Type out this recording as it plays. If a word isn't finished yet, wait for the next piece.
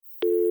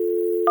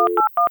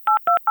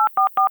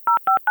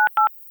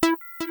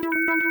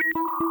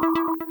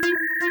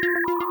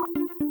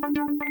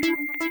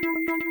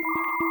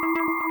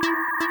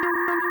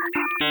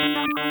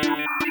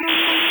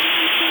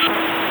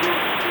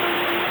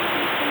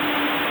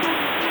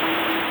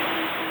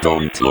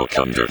Don't look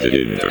under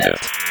the internet.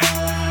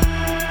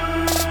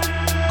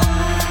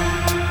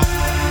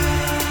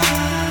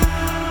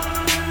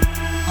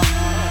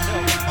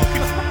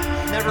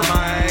 Never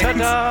mind.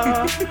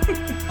 Ta-da!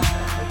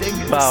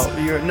 Dingus. Wow,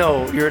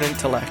 you're an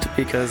intellect,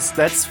 because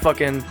that's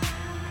fucking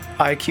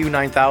IQ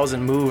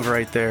 9000 move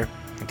right there.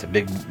 It's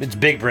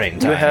big brain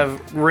time. You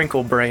have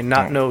wrinkle brain,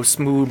 not no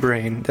smooth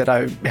brain that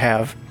I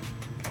have.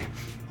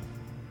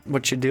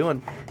 What you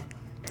doing?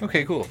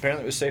 Okay, cool.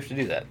 Apparently it was safe to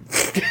do that.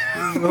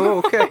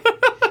 Oh, okay.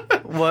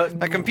 What?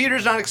 My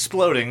computer's not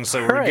exploding,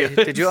 so we're Right.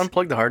 good. Did you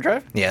unplug the hard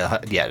drive? Yeah,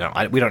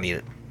 no, we don't need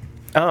it.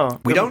 Oh.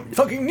 We don't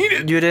fucking need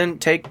it. You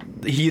didn't take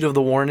the heed of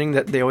the warning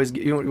that they always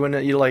give you when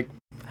you like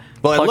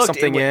plug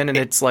something in and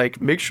it's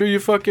like, make sure you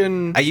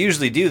fucking... I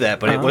usually do that,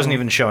 but it wasn't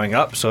even showing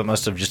up, so it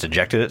must have just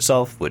ejected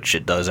itself, which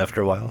it does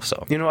after a while,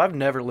 so... You know, I've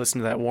never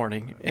listened to that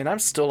warning, and I'm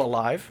still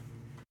alive.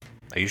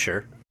 Are you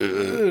sure?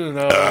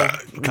 No.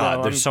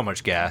 God, there's so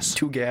much gas.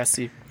 Too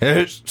gassy.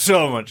 There's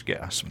so much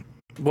gas.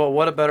 Well,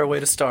 what a better way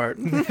to start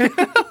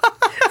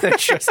than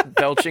just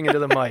belching into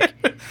the mic.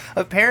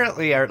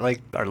 Apparently, our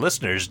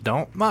listeners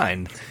don't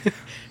mind.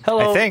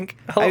 Hello. I think.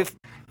 Hello.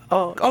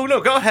 Oh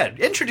no! Go ahead.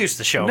 Introduce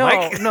the show,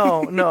 Mike.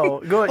 No.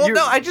 Go ahead.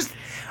 Well,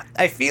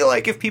 I feel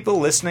like if people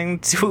listening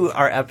to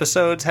our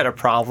episodes had a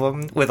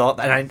problem with all,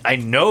 and I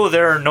know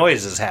there are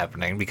noises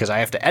happening because I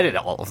have to edit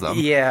all of them.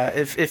 Yeah,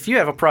 if you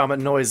have a problem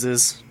with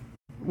noises,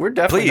 we're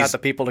definitely not the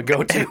people to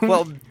go to.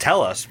 Well,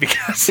 tell us,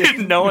 because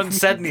no one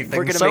said anything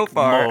We're gonna so make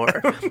far.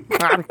 more.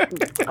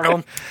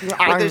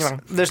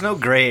 There's no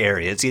gray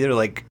area. It's either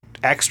like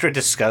extra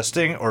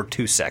disgusting or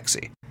too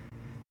sexy.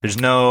 There's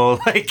no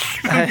like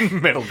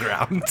middle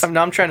ground.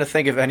 I'm trying to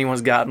think if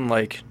anyone's gotten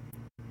like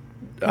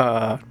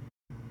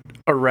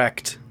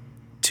erect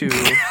to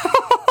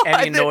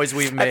any noise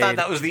we've made. I thought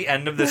that was the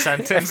end of the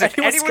sentence. If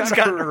anyone's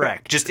gotten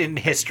erect, just in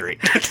history.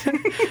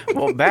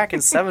 Well, back in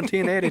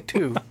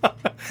 1782,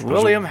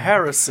 William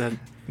Harrison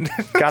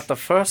got the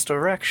first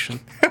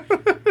erection.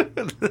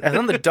 And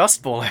then the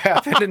Dust Bowl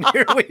happened, and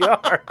here we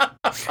are.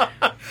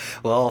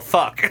 Well,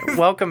 fuck.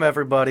 Welcome,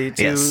 everybody,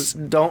 to Yes.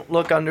 Don't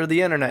Look Under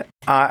the Internet.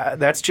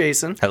 That's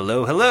Jason.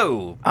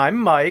 Hello. I'm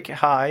Mike.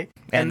 Hi.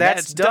 And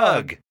that's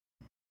Doug.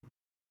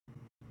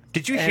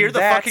 Did you hear the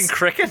fucking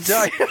crickets?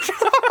 Doug.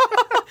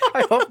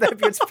 I hope that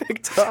gets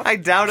picked up. I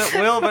doubt it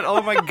will, but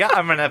oh my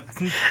god,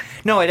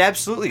 No, it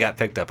absolutely got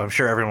picked up. I'm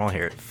sure everyone will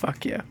hear it.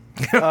 Fuck yeah.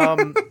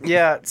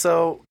 Yeah,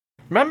 so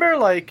remember,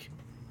 like,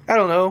 I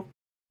don't know,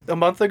 a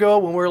month ago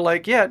when we were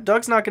like, yeah,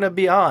 Doug's not going to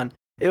be on.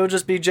 It would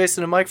just be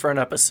Jason and Mike for an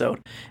episode.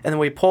 And then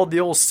we pulled the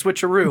old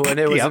switcheroo, and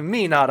it was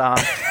me not on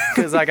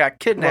because I got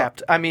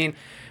kidnapped. I mean,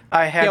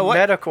 I had a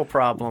medical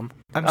problem.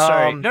 I'm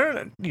sorry.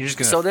 No. You're just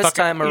gonna. So this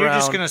time around, you're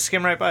just gonna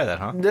skim right by that,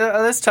 huh?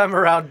 This time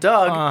around,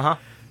 Doug. Uh-huh.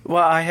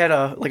 Well, I had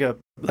a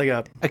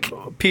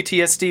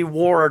PTSD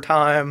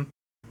wartime.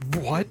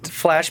 What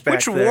Flashback?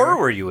 Which there. war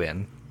were you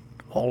in?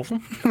 All of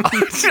them.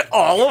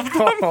 All of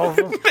them. All of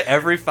them.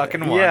 Every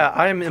fucking one. Yeah,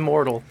 I am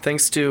immortal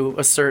thanks to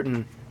a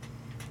certain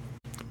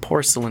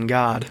porcelain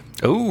god.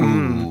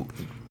 Ooh.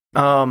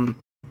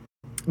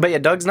 But yeah,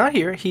 Doug's not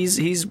here.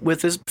 He's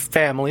with his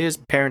family. His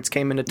parents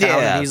came into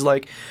town, and he's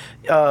like,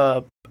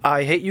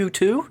 I hate you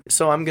too,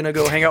 so I'm gonna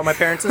go hang out with my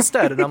parents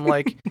instead. And I'm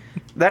like,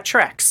 that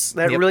tracks.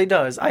 That really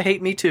does. I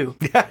hate me too.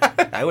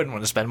 I wouldn't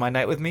want to spend my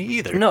night with me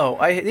either. No,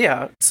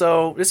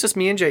 so it's just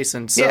me and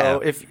Jason.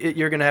 So if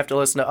you're gonna have to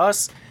listen to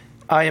us,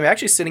 I am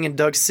actually sitting in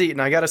Doug's seat,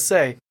 and I gotta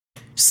say,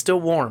 still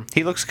warm.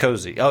 He looks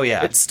cozy. Oh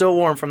yeah, It's still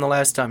warm from the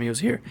last time he was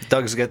here.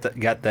 Doug's got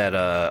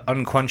that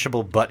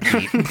unquenchable butt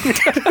heat.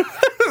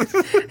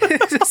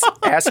 His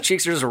ass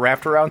cheeks are just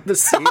wrapped around the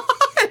seat.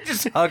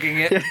 Just hugging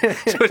it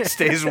so it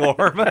stays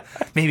warm.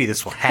 Maybe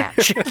this will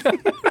hatch.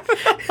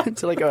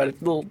 It's like a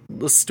little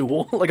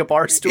stool, like a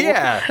bar stool.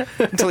 Yeah,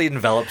 until he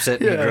envelops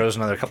it and he grows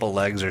another couple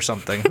legs or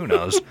something. Who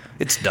knows?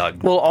 It's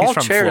Doug. Well, all He's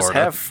from chairs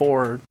Florida. have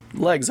 4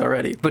 legs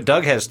already. But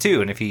Doug has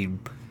 2, and if he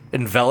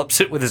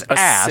envelops it with his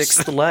ass...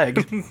 6th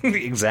leg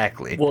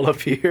Exactly. will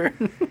appear.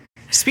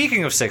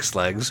 Speaking of 6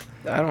 legs...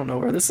 I don't know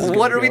where this is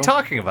What gonna are we go.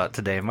 talking about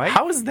today, Mike?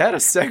 How is that a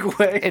segue?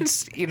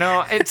 It's,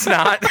 it's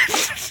not...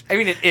 I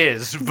mean, it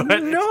is,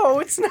 but... No,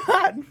 it's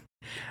not.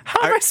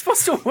 How am I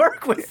supposed to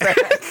work with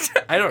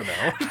that? I don't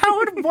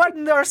know. What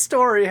in our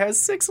story has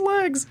 6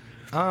 legs?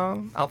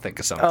 I'll think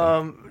of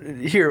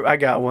something. Here, I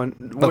got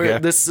one. Okay.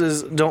 This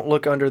is Don't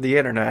Look Under the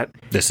Internet.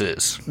 This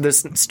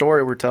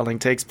story we're telling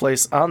takes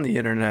place on the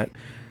Internet.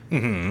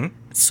 Mm-hmm.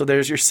 So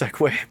there's your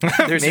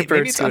segue. There's your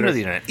maybe it's under the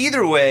Internet.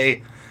 Either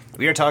way,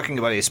 we are talking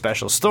about a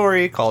special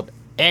story called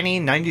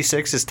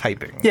Annie96 is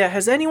Typing. Yeah,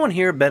 has anyone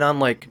here been on,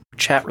 like,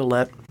 chat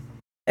roulette?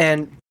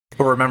 Or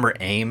remember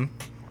AIM?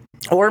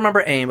 Or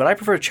remember AIM, but I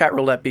prefer chat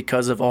roulette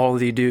because of all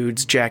the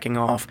dudes jacking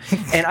off.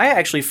 And I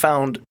actually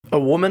found a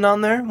woman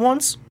on there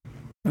once.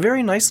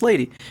 very nice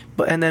lady.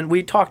 And then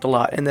we talked a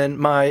lot, and then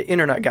my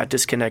internet got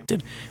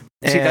disconnected.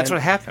 See, that's And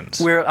what happens.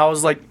 Where I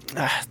was like,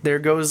 there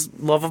goes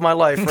love of my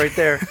life right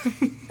there.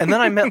 And then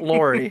I met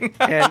Lori,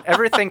 and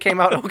everything came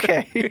out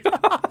okay.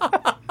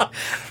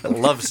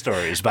 Love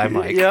stories by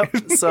Mike.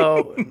 Yep.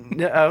 So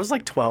I was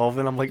like 12,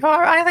 and I'm like, oh,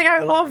 I think I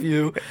love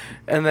you.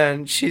 And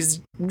then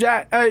she's,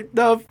 I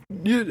love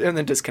you, and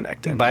then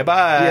disconnected.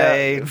 Bye-bye.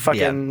 Yeah,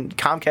 fucking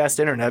Comcast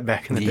internet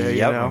back in the day,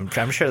 Yep, you know?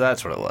 I'm sure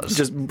that's what it was.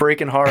 Just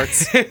breaking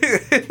hearts.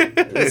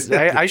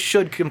 I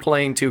should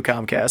complain to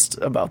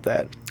Comcast about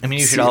that. I mean,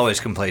 you should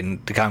always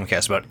complain to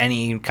Comcast about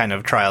any kind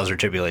of trials or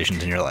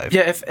tribulations in your life.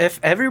 Yeah, if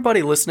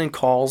everybody listening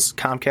calls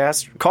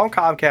Comcast, call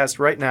Comcast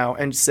right now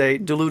and say,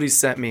 DLUTI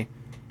sent me.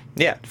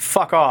 Yeah.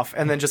 Fuck off,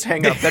 and then just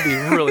hang up. That'd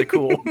be really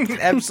cool.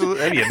 Absolutely.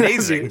 That'd be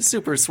amazing.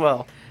 Super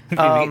swell.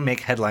 Make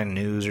headline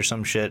news or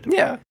some shit.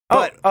 Yeah.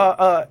 But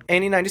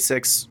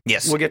Annie96.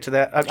 Yes. We'll get to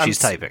that. She's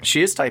typing.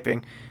 She is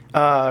typing.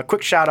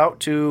 Quick shout out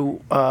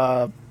to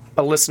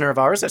a listener of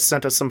ours that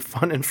sent us some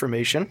fun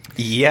information.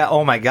 Yeah,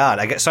 oh my god.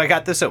 I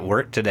got this at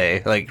work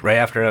today, like right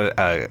after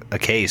a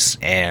case,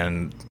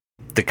 and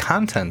the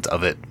content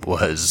of it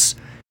was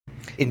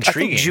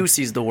intriguing. I think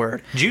juicy's the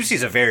word.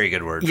 Juicy's a very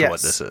good word for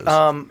what this is.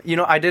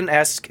 I didn't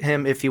ask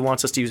him if he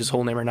wants us to use his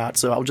whole name or not,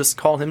 so I'll just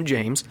call him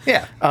James.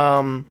 Yeah.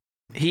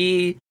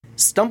 He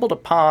stumbled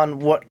upon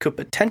what could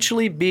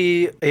potentially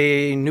be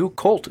a new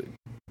cult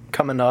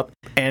coming up.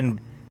 And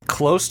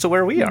close to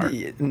where we are.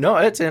 No,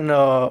 it's in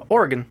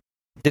Oregon.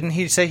 Didn't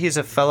he say he's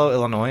a fellow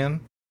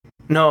Illinoisan?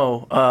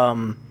 No,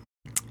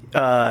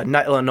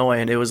 not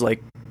Illinoisan. It was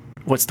like,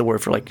 what's the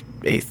word for like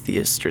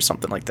atheist or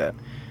something like that?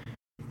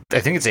 I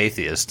think it's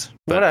atheist,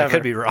 but Whatever. I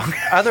could be wrong.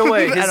 Either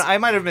way, I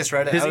might have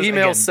misread it. His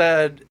email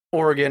said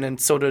Oregon,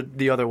 and so did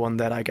the other one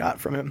that I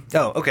got from him.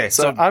 Oh, okay.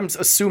 So I'm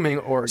assuming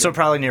Oregon. So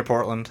probably near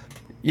Portland.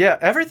 Yeah,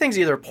 everything's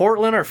either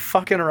Portland or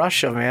fucking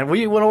Russia, man.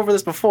 We went over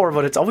this before,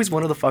 but it's always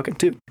one of the fucking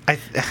two. I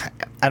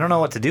don't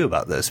know what to do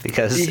about this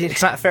because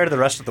it's not fair to the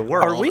rest of the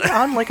world. Are we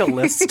on like a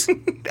list?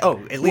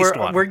 Oh, at least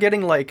one. We're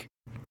getting like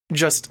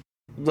just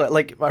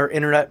like our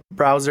internet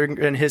browser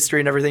and history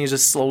and everything is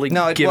just slowly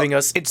giving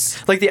us.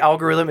 It's like the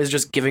algorithm is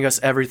just giving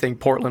us everything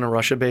Portland and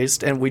Russia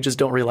based, and we just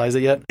don't realize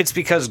it yet. It's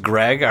because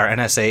Greg, our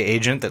NSA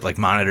agent that like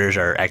monitors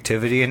our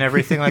activity and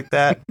everything like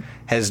that,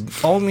 has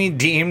only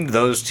deemed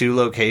those two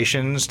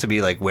locations to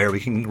be like where we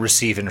can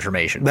receive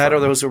information. Or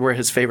those are where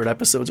his favorite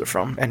episodes are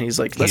from, and he's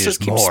like, let's just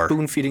keep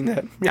spoon feeding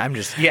that. Yeah.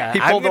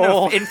 I'm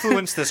going to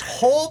influence this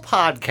whole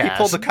podcast. He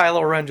pulled the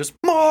Kylo Ren, just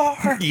more.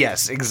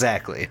 Yes,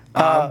 exactly.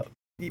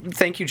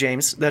 Thank you,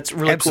 James. That's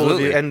really cool of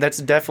you, and that's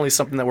definitely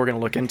something that we're going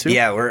to look into.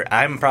 Yeah,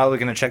 I'm probably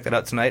going to check that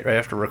out tonight right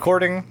after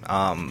recording.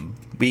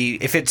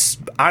 If it's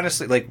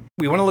honestly like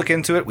we want to look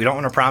into it, we don't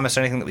want to promise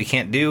anything that we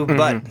can't do. Mm-hmm.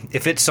 But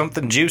if it's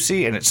something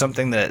juicy and it's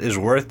something that is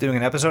worth doing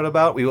an episode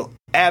about, we will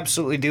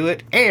absolutely do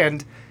it,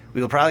 and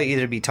we will probably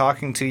either be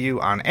talking to you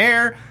on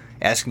air,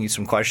 asking you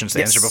some questions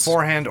to answer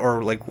beforehand,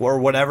 or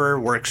whatever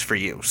works for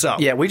you. So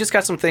yeah, we just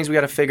got some things we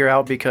got to figure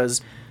out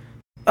because,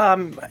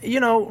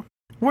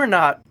 we're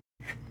not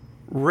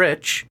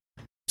rich,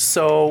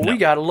 so we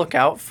got to look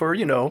out for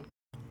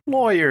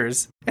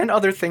lawyers and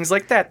other things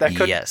like that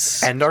could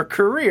end our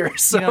career.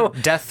 So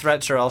death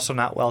threats are also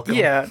not welcome.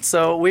 Yeah,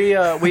 so we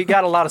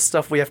got a lot of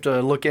stuff we have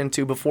to look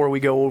into before we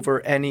go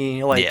over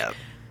any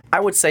I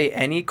would say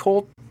any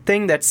cult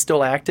thing that's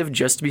still active,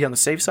 just to be on the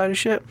safe side of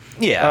shit.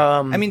 Yeah.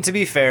 I mean, to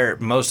be fair,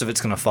 most of it's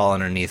going to fall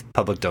underneath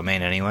public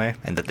domain anyway,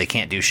 and that they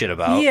can't do shit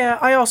about. Yeah,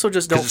 I also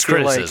just don't feel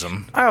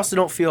criticism. I also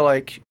don't feel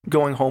like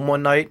going home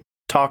one night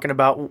talking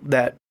about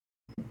that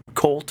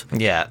cult.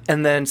 Yeah.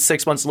 And then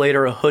 6 months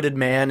later, a hooded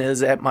man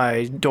is at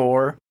my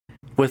door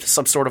with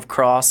some sort of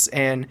cross,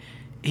 and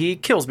he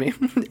kills me.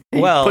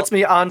 He puts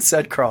me on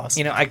said cross.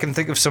 I can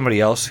think of somebody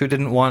else who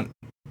didn't want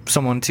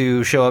someone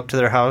to show up to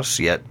their house,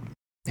 yet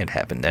it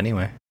happened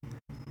anyway.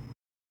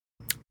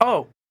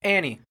 Oh,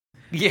 Annie.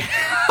 Yeah.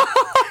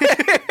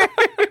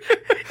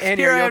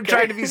 Annie, Here are you I am okay?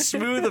 trying to be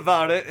smooth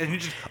about it, and you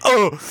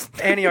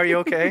just, Annie, are you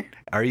okay?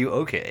 Are you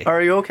okay?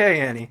 Are you okay,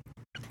 Annie?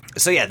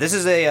 So yeah, this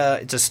is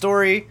it's a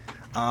story.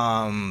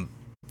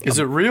 Is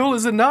it real?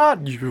 Is it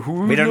not? We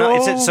don't know.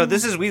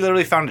 We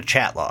literally found a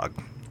chat log,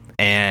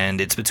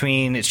 and it's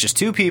just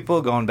two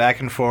people going back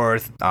and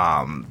forth,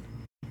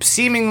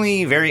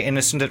 seemingly very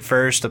innocent at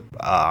first,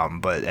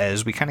 but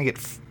as we kind of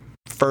get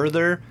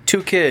further,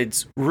 two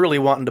kids really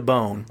wanting to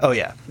bone. Oh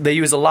yeah, they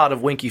use a lot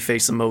of winky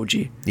face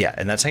emoji. Yeah,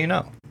 and that's how you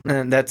know.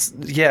 And that's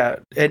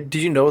And do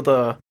you know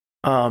the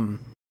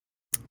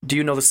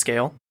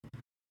scale?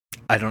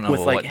 I don't know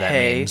what that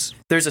means.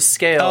 There's a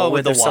scale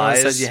with the someone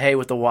says you hey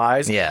with the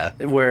Y's. Yeah.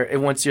 Where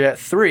once you're at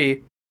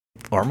 3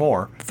 or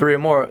more,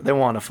 they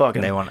want to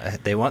fucking. They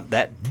want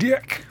that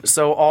dick.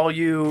 So all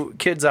you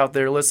kids out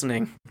there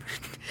listening,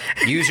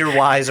 use your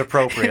Y's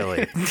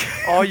appropriately.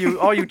 all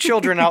you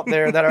children out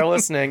there that are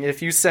listening,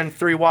 if you send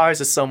 3 Y's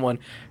to someone,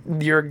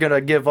 you're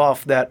gonna give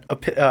off that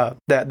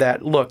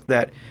look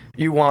that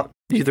you want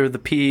either the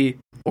P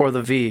or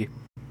the V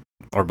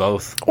or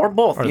both or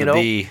the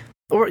B.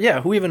 Or,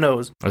 yeah, who even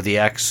knows? Or the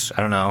X.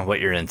 I don't know what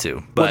you're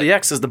into. But Well, the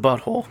X is the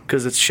butthole,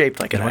 because it's shaped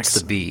like an what's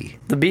X. the B?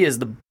 The B is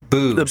the...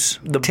 Boobs.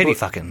 The Titty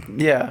fucking.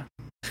 Yeah.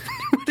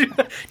 Titty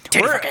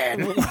fucking.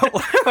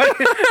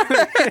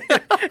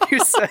 You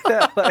said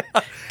that like...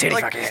 Titty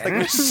fucking. Like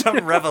there's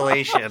some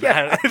revelation.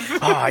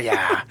 Oh,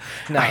 yeah.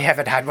 I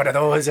haven't had one of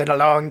those in a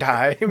long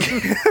time.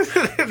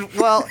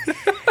 Well...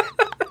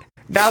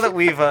 Now that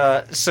we've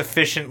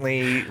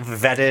sufficiently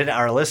vetted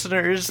our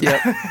listeners,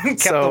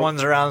 kept the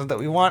ones around that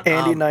we want.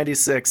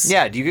 Andy96.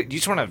 Yeah, do you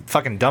just want to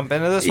fucking dump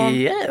into this one?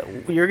 Yeah,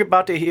 you're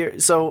about to hear.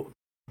 So,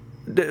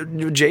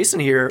 Jason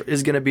here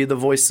is going to be the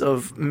voice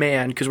of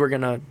man because we're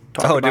going to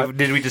talk about.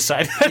 Did we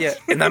decide? Yeah,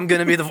 and I'm going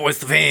to be the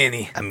voice of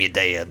Annie. I'm your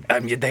dad.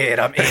 I'm your dad.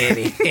 I'm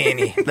Annie.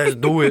 Annie, let's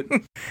do it.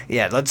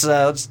 Yeah, let's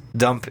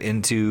dump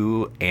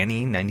into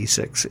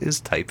Annie96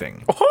 is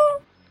typing. Oh.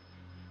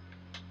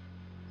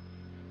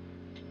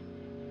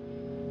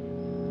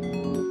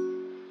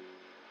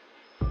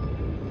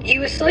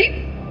 You asleep?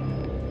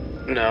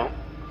 No.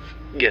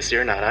 Guess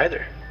you're not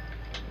either.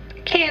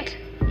 Can't.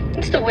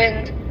 It's the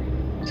wind.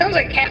 Sounds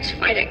like cats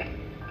fighting.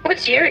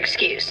 What's your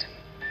excuse?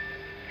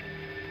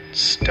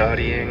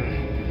 Studying.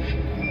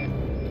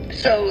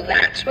 So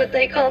that's what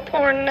they call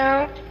porn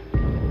now?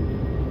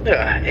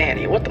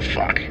 Annie, what the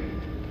fuck?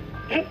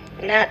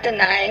 Not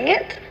denying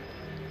it?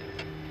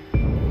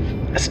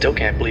 I still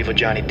can't believe what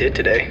Johnny did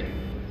today.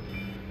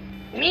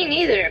 Me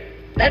neither.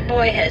 That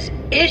boy has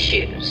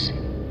issues.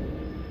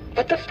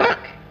 What the fuck?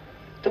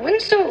 The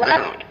wind's so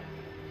loud.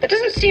 That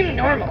doesn't seem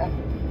normal.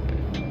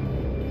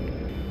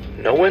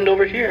 No wind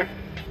over here.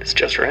 It's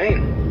just rain.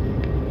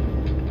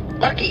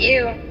 Lucky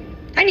you.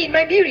 I need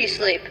my beauty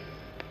sleep.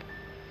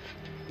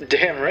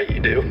 Damn right you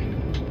do.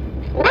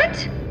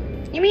 What?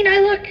 You mean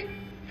I look...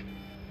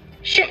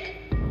 Shit.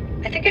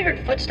 I think I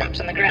heard footsteps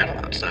on the gravel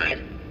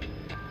outside.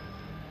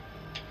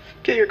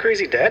 Get your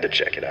crazy dad to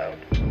check it out.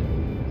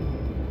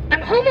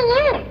 I'm home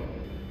alone.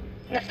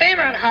 And the fam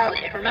are on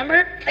holiday,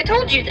 remember? I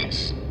told you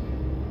this.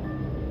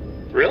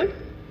 Really?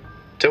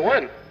 To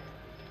when?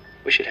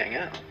 We should hang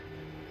out.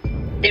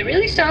 They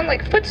really sound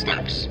like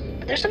footsteps,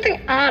 but there's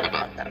something odd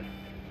about them.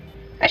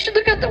 I should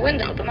look out the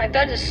window, but my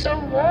bed is so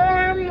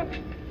warm.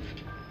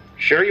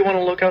 Sure you want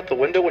to look out the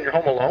window when you're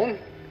home alone?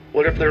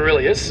 What if there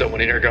really is someone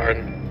in your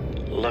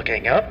garden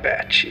looking up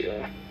at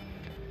you?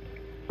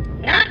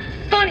 Not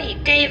funny,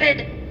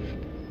 David.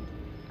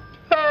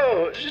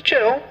 Oh, just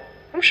chill.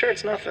 I'm sure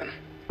it's nothing.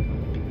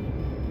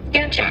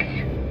 Gonna check.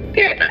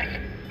 Be right back.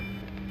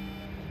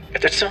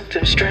 If there's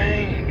something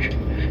strange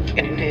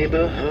in your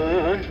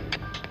neighborhood,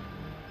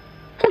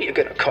 who you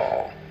gonna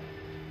call?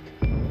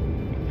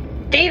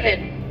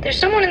 David, there's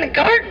someone in the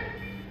garden.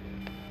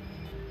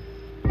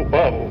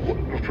 Whoa,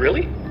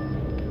 really?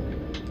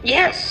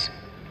 Yes.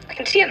 I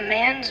can see a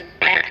man's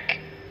back.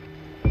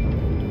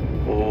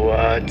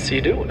 What's he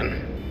doing?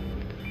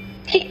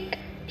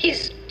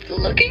 He's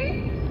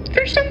looking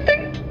for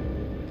something?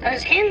 On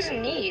his hands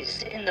and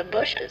knees in the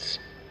bushes.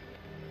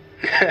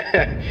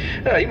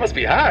 He must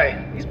be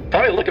high. He's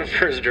probably looking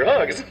for his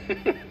drugs.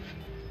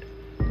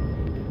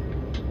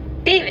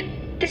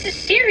 David, this is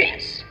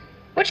serious.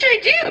 What should I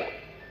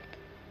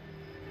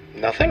do?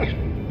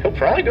 Nothing. He'll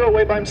probably go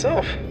away by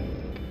himself.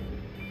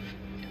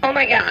 Oh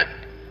my god.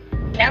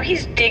 Now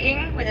he's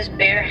digging with his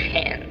bare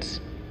hands.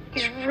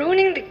 He's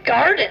ruining the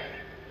garden.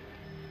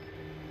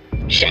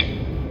 Shit.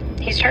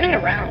 He's turning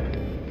around.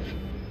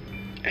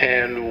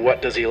 And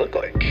what does he look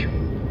like?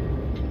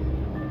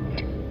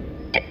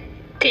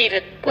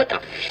 David, what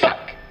the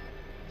fuck?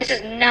 This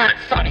is not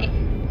funny.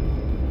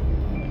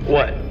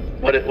 What?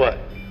 What?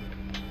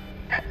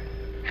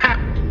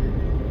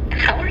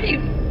 How are you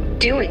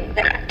doing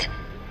that?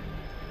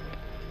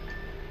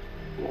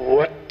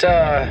 What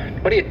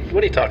are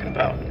you talking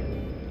about?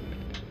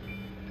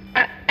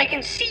 I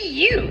can see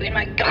you in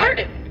my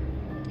garden.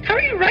 How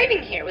are you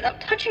writing here without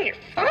touching your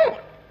phone?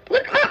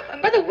 Look up,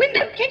 I'm by the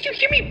window. Can't you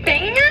hear me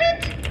banging on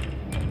it?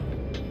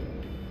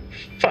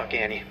 Fuck,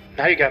 Annie.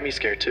 Now you got me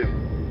scared too.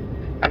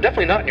 I'm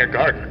definitely not in your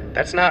garden.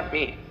 That's not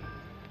me.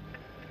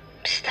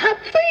 Stop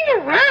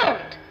playing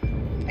around.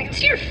 I can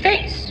see your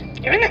face.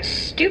 You're in that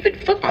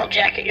stupid football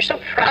jacket you're so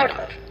proud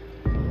of.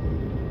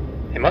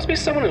 It must be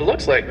someone who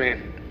looks like me.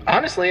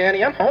 Honestly,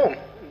 Annie, I'm home.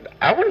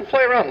 I wouldn't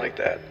play around like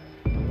that.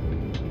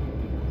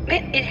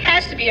 It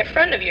has to be a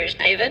friend of yours,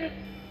 David.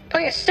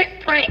 Playing a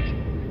sick prank.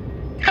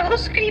 How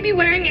else could he be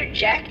wearing your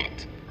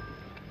jacket?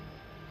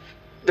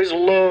 There's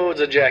loads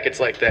of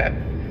jackets like that.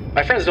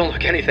 My friends don't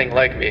look anything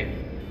like me.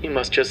 You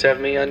must just have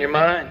me on your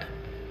mind.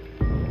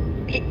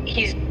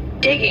 He's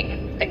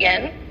digging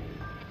again.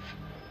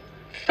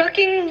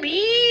 Fucking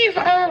leave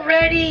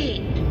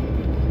already!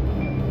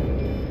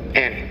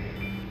 Annie,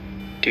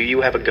 do you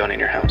have a gun in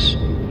your house?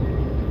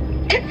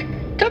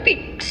 Don't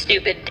be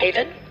stupid,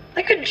 David.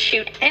 I couldn't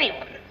shoot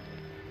anyone.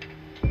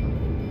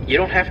 You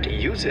don't have to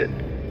use it.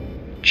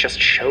 Just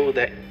show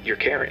that you're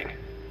caring.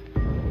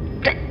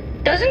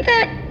 Doesn't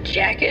that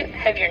jacket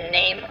have your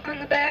name on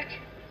the back?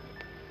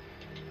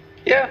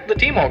 Yeah, the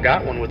team all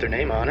got one with their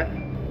name on it.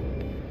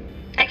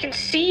 I can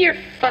see your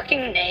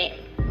fucking name.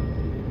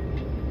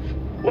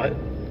 What?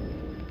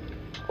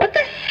 What the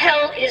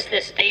hell is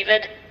this,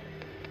 David?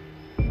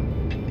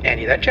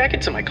 Annie, that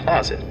jacket's in my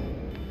closet.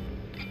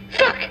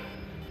 Fuck!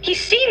 He's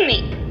seen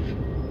me!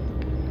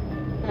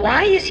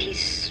 Why is he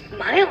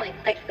smiling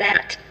like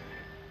that?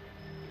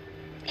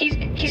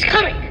 He's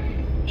coming!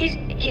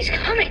 He's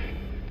coming!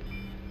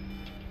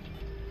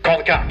 Call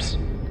the cops.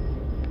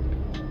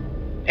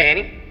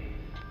 Annie?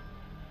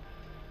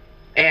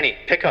 Annie,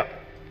 pick up.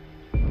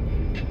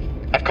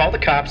 I've called the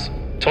cops,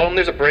 told them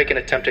there's a break-in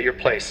attempt at your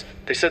place.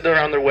 They said they're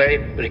on their way,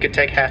 but it could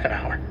take half an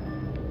hour.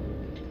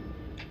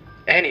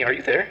 Annie, are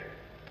you there?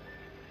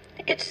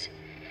 It's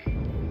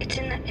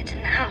in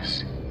the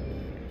house.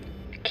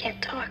 I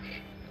can't talk.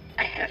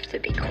 I have to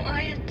be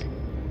quiet.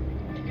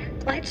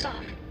 Lights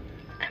off.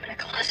 I'm in a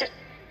closet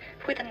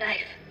with a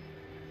knife.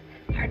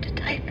 Hard to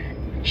type.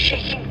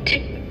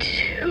 Shaking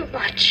too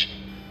much.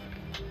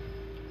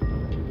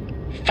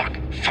 Fuck.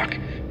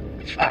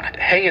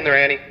 Hang in there,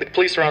 Annie. The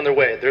police are on their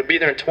way. They'll be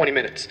there in 20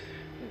 minutes.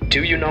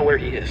 Do you know where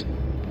he is?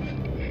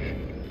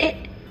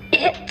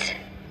 It,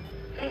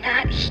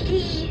 not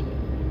he.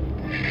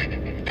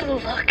 The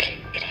look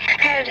it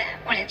had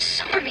when it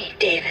saw me,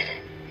 David.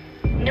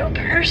 No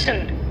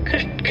person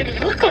could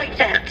look like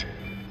that.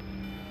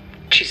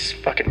 Jesus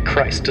fucking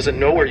Christ, does it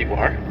know where you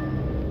are?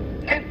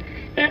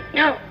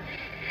 No.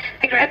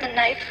 I grabbed the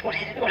knife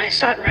when I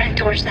saw it running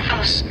towards the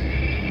house.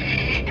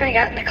 And I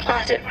got in the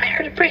closet when I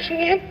heard it breaking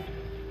in.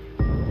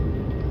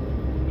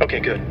 Okay,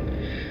 good.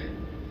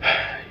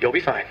 You'll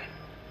be fine.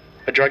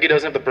 A druggie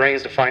doesn't have the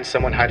brains to find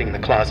someone hiding in the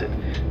closet.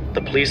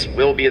 The police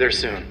will be there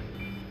soon.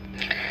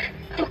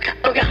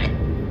 Oh God.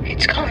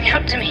 It's calling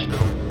out to me.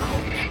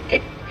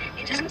 It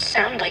doesn't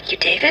sound like you,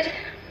 David.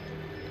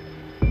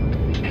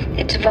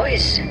 Its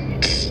voice,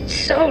 it's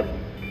so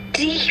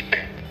deep.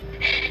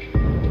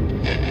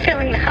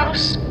 Filling the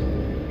house.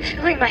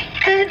 Filling my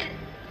head.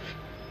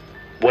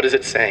 What is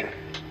it saying?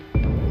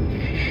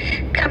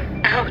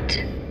 Come out,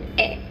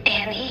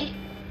 Annie.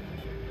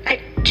 I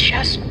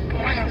just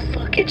want to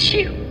look at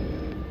you.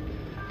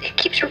 It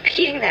keeps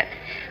repeating that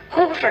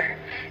over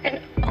and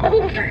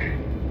over.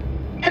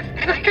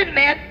 Have I gone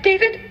mad,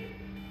 David?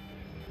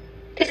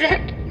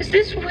 Is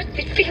this what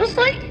it feels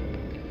like?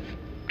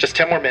 Just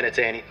 10 more minutes,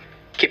 Annie.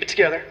 Keep it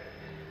together.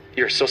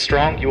 You're so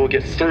strong, you will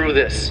get through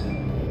this.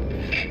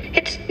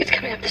 It's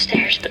coming up the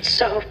stairs, but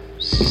so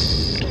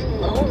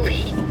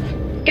slowly.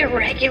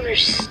 Irregular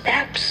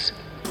steps.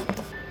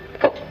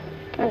 But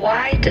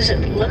why does it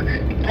look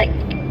like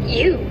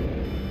you,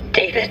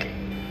 David?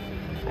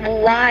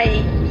 Why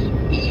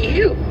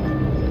you?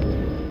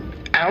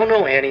 I don't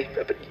know, Annie,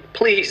 but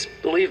please,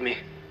 believe me.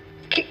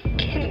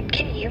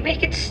 Can you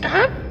make it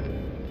stop?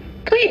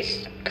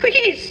 Please,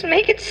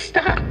 make it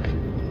stop.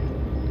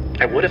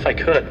 I would if I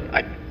could.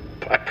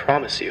 I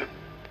promise you.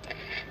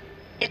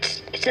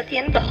 It's at the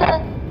end of the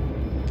hall.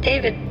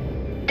 David,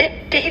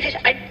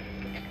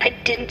 I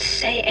didn't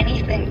say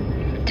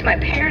anything to my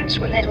parents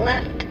when they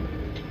left.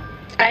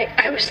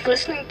 I was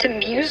listening to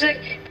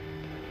music.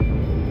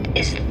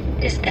 Is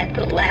that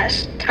the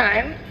last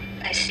time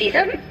I see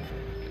them?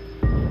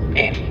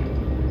 Annie.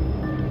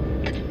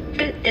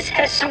 This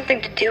has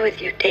something to do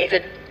with you,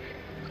 David.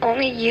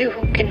 Only you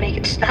can make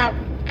it stop.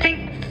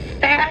 Think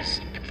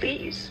fast,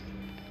 please.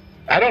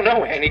 I don't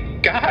know, Annie.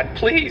 God,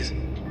 please.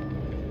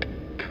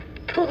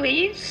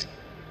 Please?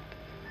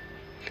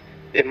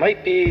 It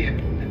might be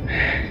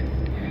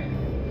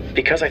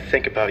because I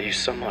think about you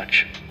so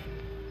much.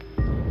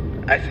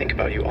 I think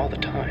about you all the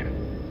time.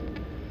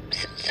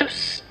 So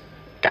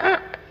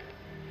stop.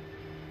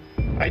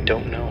 I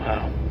don't know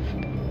how.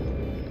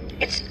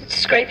 It's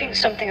scraping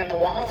something on the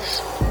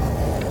walls.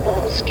 The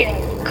walls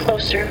getting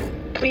closer.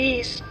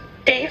 Please,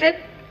 David?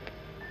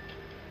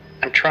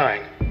 I'm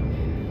trying.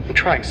 I'm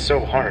trying so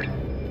hard.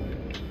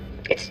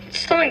 It's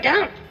slowing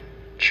down.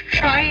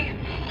 Try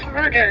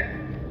harder.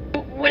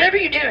 Whatever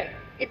you're doing,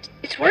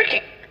 it's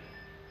working.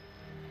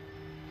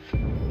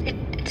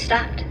 It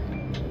stopped.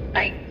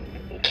 I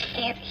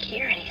can't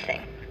hear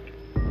anything.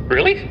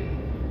 Really?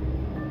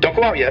 Don't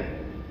go out yet.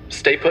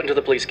 Stay put until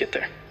the police get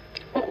there.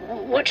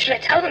 What should I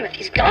tell them if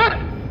he's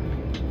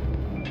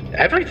gone?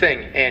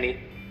 Everything, Annie.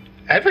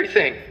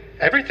 Everything.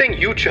 Everything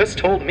you just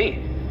told me.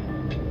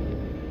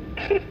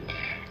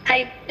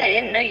 I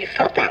didn't know you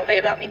felt that way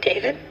about me,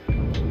 David.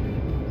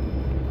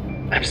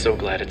 I'm so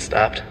glad it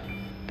stopped.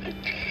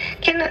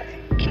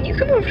 Can you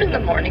come over in the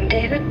morning,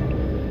 David?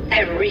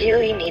 I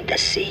really need to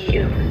see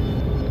you.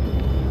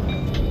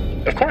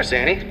 Of course,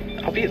 Annie.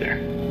 I'll be there.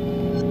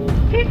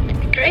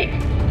 Great.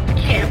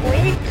 Can't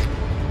wait.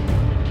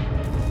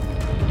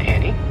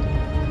 Annie?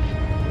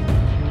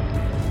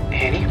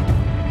 Annie?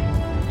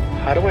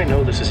 How do I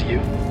know this is you?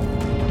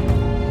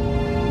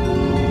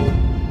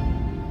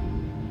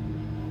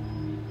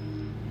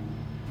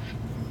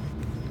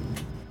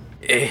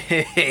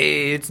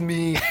 Hey, it's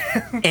me,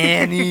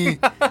 Annie.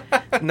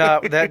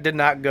 No, that did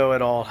not go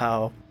at all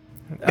how.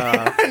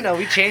 No,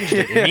 we changed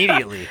it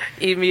immediately.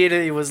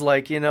 Immediately was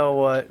like, you know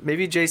what?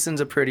 Maybe Jason's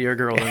a prettier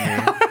girl than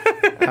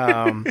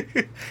me.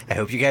 I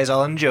hope you guys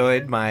all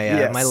enjoyed my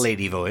Yes. my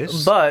lady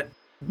voice. But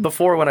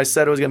before when I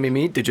said it was gonna be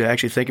me, did you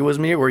actually think it was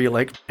me, or were you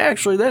like,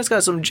 actually, that's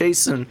got some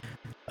Jason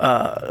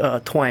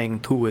twang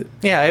to it?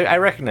 Yeah, I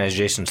recognize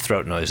Jason's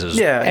throat noises.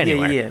 Yeah,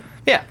 anywhere. yeah.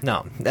 Yeah,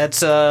 no, that's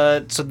so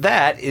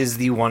that is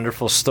the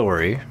wonderful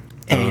story.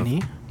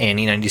 Annie.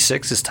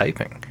 Annie96 is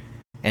typing.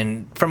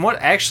 And from what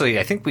actually,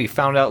 I think we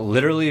found out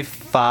literally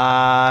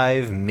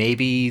 5,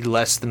 maybe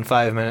less than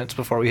 5 minutes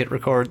before we hit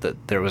record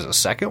that there was a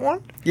second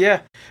one?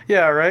 Yeah,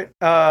 right.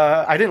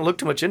 I didn't look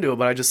too much into it,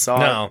 but I just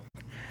saw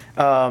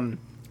it.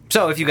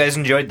 So if you guys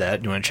enjoyed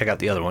that, you want to check out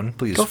the other one,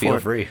 please feel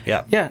free.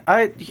 Yeah. Yeah,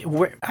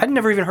 I'd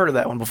never even heard of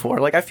that one before.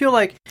 Like, I feel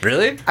like...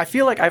 Really? I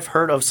feel like I've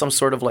heard of some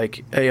sort of,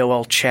 like,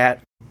 AOL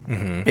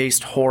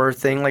chat-based horror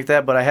thing like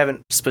that, but I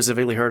haven't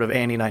specifically heard of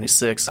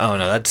Annie96. Oh,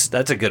 no,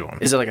 that's a good one.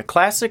 Is it like a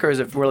classic, or is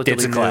it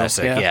relatively new? It's a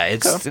classic, yeah.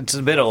 It's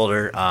a bit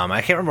older.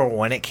 I can't remember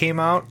when it came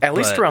out. At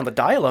least around the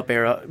dial-up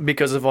era,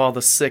 because of all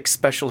the sick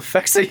special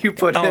effects that you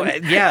put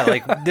in. Yeah,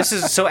 like, this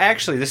is... So,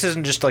 actually, this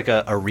isn't just, like,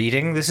 a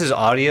reading. This is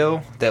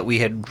audio that we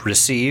had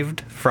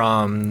received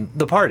from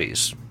the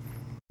parties.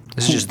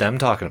 This is just them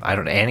talking. I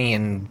don't know, Annie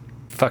and...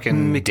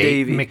 fucking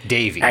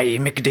McDavie. Hey,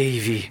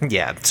 McDavie.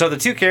 Yeah. So the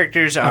two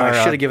characters are...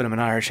 I should have given him an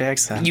Irish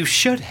accent. You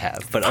should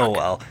have, but oh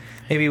well.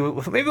 Maybe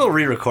we'll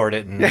re-record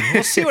it and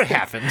we'll see what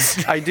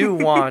happens. I do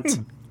want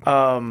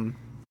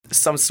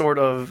some sort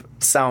of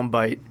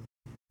soundbite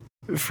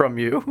from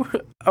you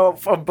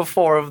from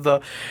before of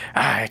the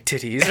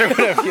titties or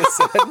whatever you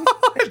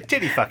said.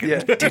 Titty fucking. Yeah,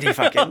 titty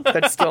fucking.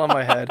 That's still in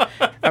my head.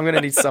 I'm going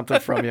to need something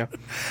from you.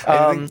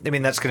 I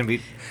mean, that's going to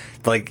be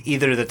like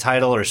either the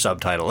title or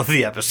subtitle of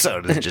the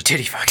episode is just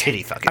titty fucking.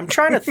 Titty fucking. I'm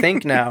trying to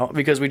think now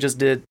because we just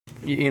did,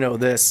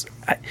 this.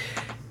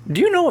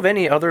 Do you know of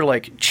any other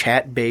like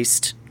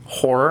chat-based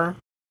horror?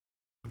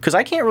 Because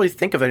I can't really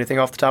think of anything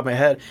off the top of my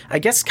head. I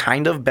guess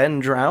kind of Ben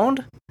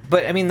Drowned.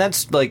 But I mean,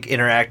 that's like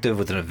interactive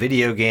within a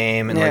video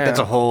game, and like that's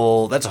a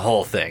whole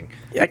thing.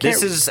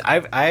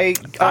 I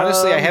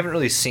honestly I haven't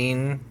really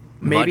seen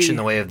much in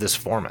the way of this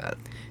format.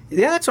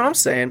 Yeah, that's what I'm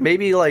saying.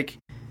 Maybe like,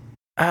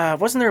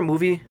 wasn't there a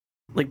movie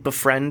like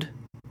Befriend?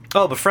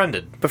 Oh,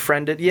 Befriended.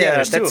 Yeah,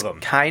 there's that's two of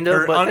them. Kind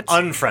of, but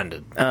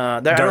Unfriended.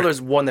 I know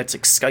there's one that's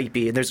like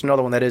Skypey, and there's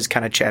another one that is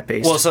kind of chat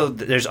based. Well, so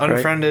there's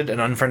Unfriended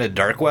and Unfriended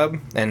Dark Web,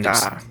 and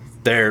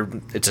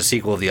it's a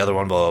sequel of the other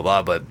one, blah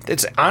blah blah. But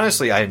it's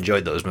honestly, I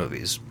enjoyed those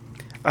movies.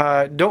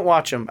 Don't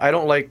watch them. I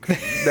don't like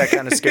that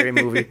kind of scary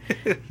movie.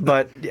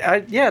 But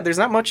there's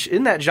not much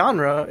in that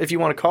genre, if you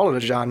want to call it a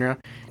genre.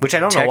 Which I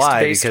don't know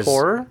why. Text-based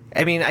horror.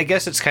 I mean, I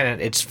guess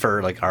it's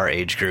for like our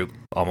age group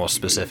almost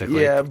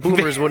specifically. Yeah,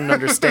 boomers wouldn't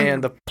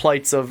understand the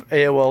plights of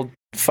AOL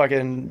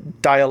fucking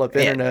dial-up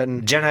internet.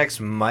 And Gen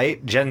X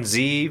might. Gen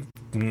Z,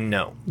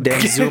 no.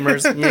 Damn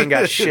Zoomers, you ain't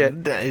got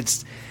shit.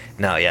 There's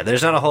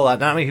not a whole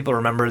lot. Not many people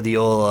remember the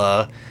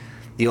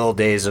old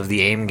days of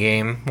the AIM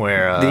game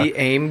where... the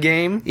AIM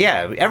game?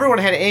 Yeah, everyone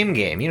had AIM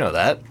game. You know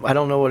that. I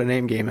don't know what an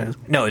AIM game is.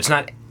 No, it's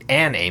not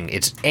an AIM.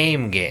 It's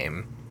AIM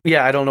game.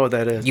 Yeah, I don't know what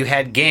that is. You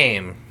had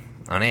game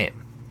on AIM.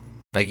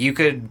 Like, you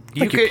could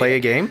play a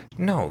game?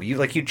 No,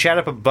 you chat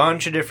up a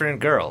bunch of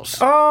different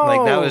girls. Oh!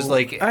 Like, that was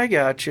like... I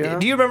gotcha.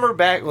 Do you remember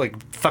back, like,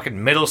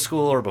 fucking middle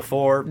school or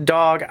before?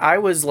 Dog, I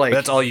was like...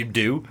 That's all you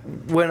do?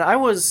 When I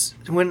was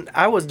doing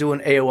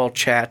AOL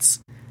chats,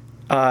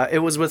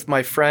 it was with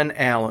my friend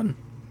Alan.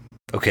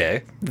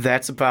 Okay.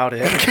 That's about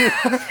it.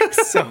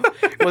 So,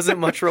 wasn't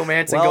much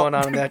romancing going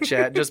on in that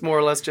chat. Just more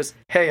or less just,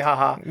 hey,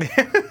 haha.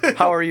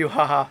 How are you,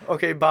 haha?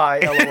 Okay, bye,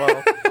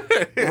 LOL.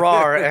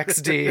 RAR,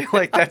 XD.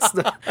 Like, that's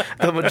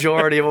the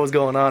majority of what was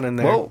going on in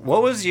there. Well,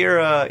 what was your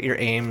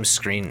AIM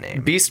screen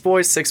name? Beast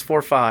Boy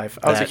 645.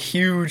 I was a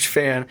huge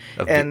fan.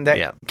 And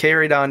that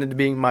carried on into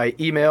being my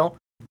email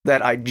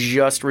that I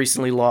just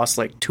recently lost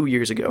like 2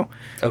 years ago.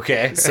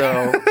 Okay.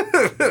 So,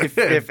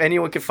 if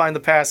anyone can find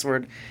the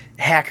password,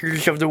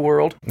 hackers of the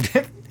world,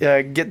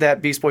 get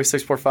that Beast Boy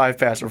 645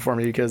 password for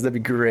me because that'd be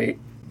great.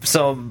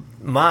 So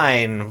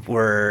mine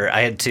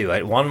I had two.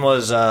 One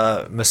was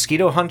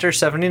Mosquito Hunter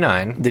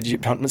 79. Did you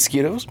hunt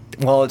mosquitoes?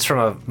 Well, it's from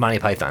a Monty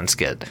Python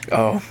skit.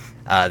 Oh.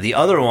 The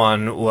other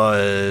one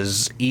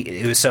was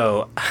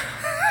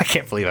I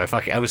can't believe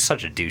I was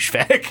such a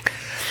douchebag.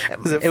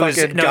 Was it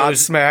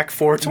Godsmack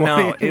 420?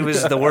 No, it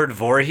was the word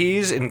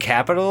Voorhees in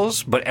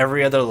capitals, but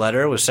every other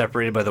letter was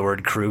separated by the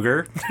word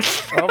Kruger.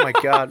 Oh my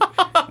god.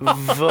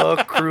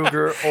 The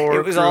Kruger or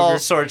it was Kruger. All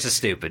sorts of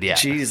stupid, yeah.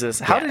 Jesus.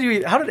 How did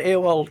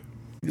AOL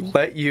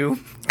let you?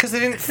 Because they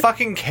didn't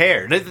fucking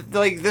care.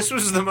 Like, this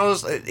was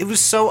it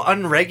was so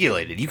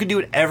unregulated. You could do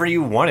whatever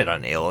you wanted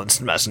on AOL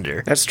Instant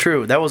Messenger. That's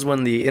true. That was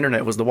when the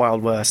internet was the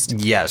Wild West.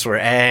 Yes, where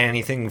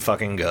anything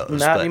fucking goes.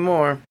 Not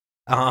anymore.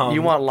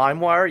 You want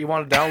LimeWire? You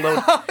want to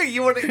download...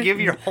 You want to give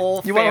your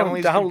whole You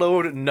family... want to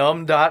download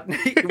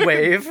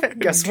num.wave?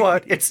 Guess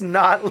what? It's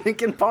not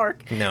Linkin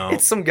Park. No.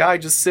 It's some guy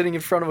just sitting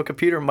in front of a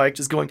computer mic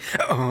just going,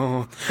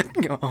 oh.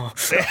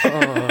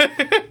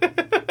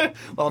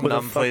 While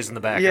Num plays in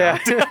the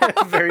background.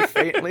 Yeah, very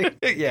faintly.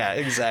 Yeah,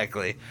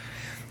 exactly.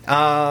 We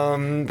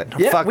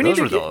need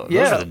those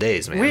were the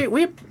days,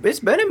 man. It's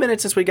been a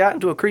minute since we got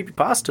into a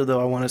creepypasta,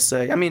 though, I want to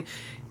say. I mean,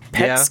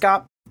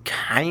 Petscop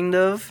kind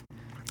of.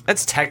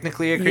 That's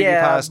technically a creepypasta.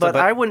 Yeah, but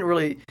I wouldn't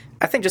really...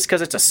 I think just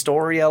because it's a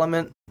story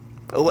element.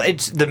 Well,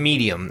 it's the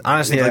medium.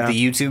 Honestly, like the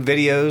YouTube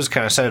videos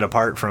kind of set it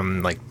apart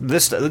from like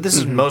this. This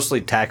is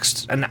mostly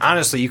text, and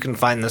honestly, you can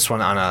find this one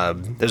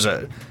on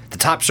the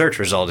top search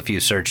result. If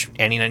you search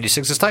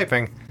Annie96 is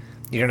typing,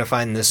 you're gonna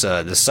find this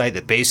site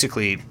that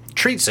basically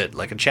treats it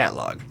like a chat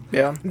log.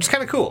 Yeah, which is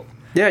kind of cool.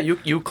 Yeah,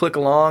 you click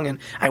along, and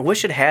I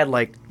wish it had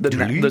like the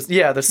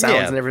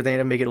sounds and everything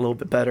to make it a little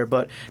bit better.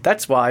 But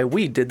that's why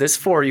we did this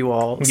for you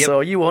all, so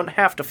you won't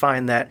have to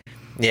find that.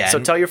 Yeah. So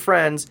tell your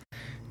friends.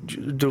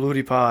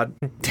 DLUTI Pod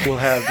will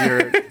have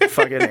your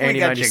fucking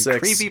Annie96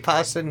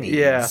 creepypasta needs.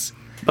 Yeah,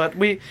 but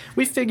we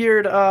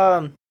figured,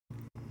 time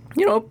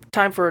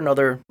for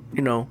another,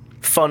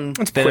 fun.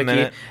 It's been a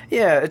minute.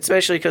 Yeah,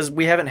 especially because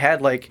we haven't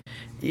had like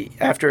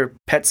after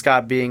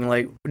Petscop being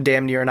like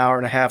damn near an hour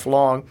and a half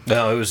long.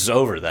 No, it was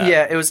over that.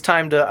 Yeah, it was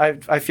time to.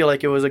 I feel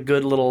like it was a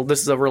good little.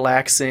 This is a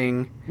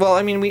relaxing. Well,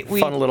 I mean, we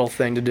fun little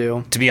thing to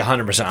do. To be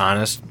 100%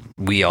 honest.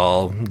 We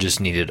all just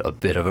needed a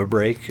bit of a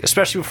break,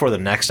 especially before the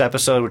next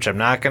episode, which I'm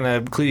not going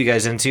to clue you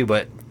guys into,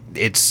 but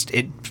it's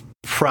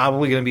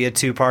probably going to be a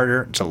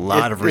two-parter. It's a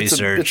lot of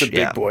research. It's a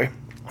big boy.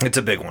 It's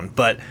a big one.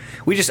 But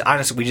we just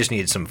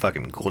needed some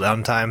fucking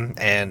cooldown time,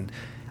 and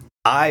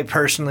I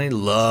personally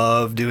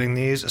love doing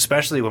these,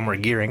 especially when we're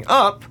gearing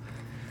up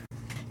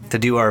to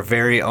do our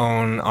very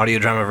own audio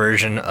drama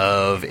version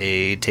of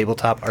a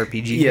tabletop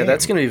RPG game. Yeah,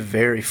 that's going to be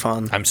very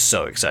fun. I'm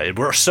so excited.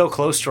 We're so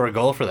close to our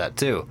goal for that,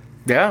 too.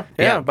 Yeah,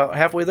 about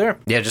halfway there.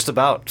 Yeah, just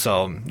about.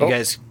 So, you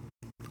guys...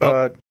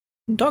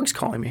 Doug's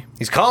calling me.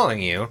 He's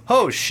calling you?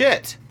 Oh,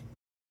 shit.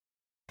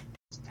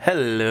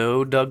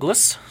 Hello,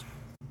 Douglas.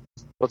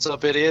 What's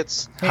up,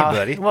 idiots? Hey,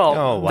 buddy.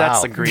 Well,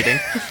 that's a greeting.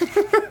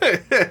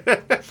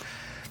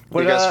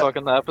 You guys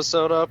fucking the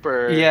episode up,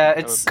 or...? Yeah,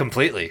 it's...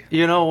 Completely.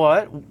 You know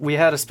what? We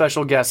had a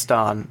special guest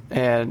on,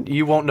 and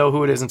you won't know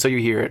who it is until you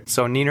hear it.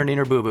 So,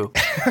 neener, boo-boo.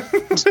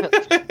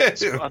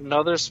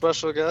 Another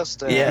special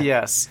guest? Yeah.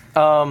 Yes.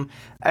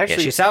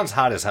 Actually, she sounds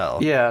hot as hell.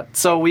 Yeah.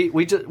 So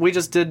we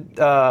just did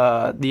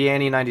the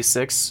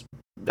Annie96.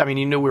 I mean,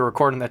 you knew we were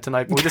recording that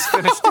tonight, but we just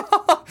finished.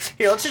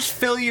 Here, let's just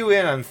fill you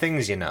in on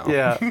things you know.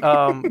 Yeah.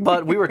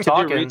 But we were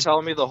talking. Could you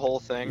retell me the whole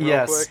thing?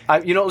 Yes.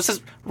 Real quick? Let's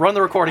just run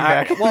the recording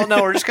back. Well,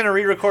 no, we're just gonna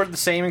re-record the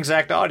same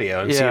exact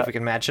audio and see if we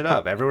can match it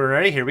up. Everyone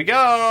ready? Here we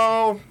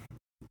go.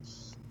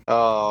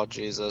 Oh,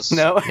 Jesus.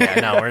 No. Yeah,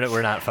 no,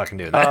 we're not fucking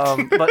doing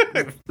that.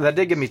 But that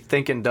did get me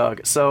thinking,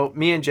 Doug. So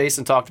me and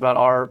Jason talked about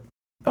our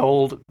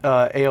old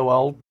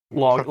AOL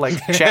log, like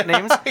chat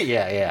names.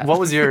 Yeah. What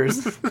was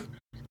yours?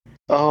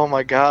 Oh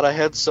my god, I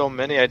had so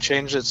many. I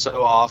changed it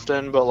so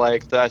often, but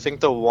like I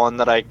think the one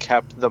that I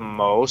kept the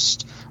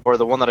most, or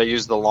the one that I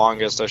used the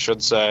longest, I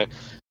should say,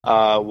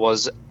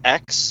 was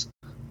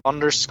X_hippo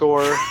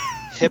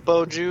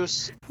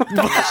juice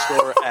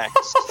 _X.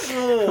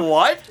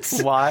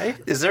 What? Why?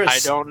 Is there? I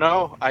don't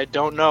know.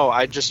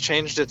 I just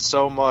changed it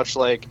so much.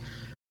 Like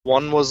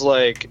one was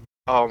like,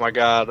 oh my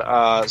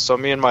god. So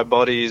me and my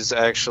buddies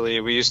actually,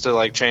 we used to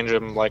like change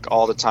them like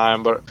all the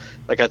time. But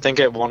like I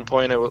think at one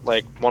point it was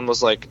like one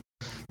was like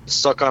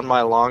stuck on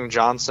my Long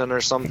Johnson or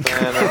something,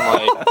 and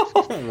like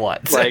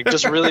what? Like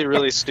just really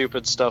really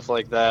stupid stuff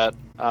like that.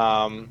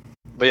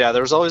 But yeah,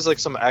 there was always like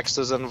some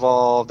X's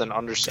involved and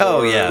underscore.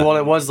 Oh yeah. Well,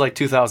 it was like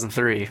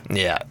 2003.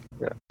 Yeah.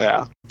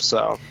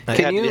 So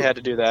you had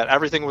to do that.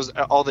 Everything was,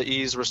 all the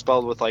E's were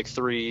spelled with like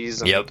 3s.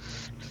 And yep.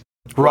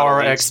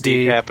 RAR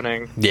XD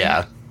happening.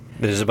 Yeah.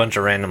 There's a bunch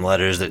of random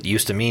letters that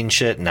used to mean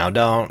shit, now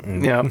don't.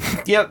 And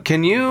Yep.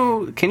 Can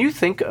you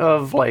think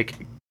of like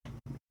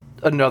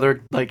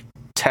another like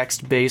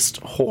text-based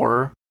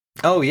horror?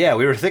 Oh yeah,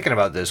 we were thinking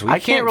about this. I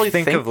can't really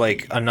think of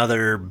like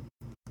another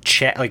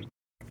chat, like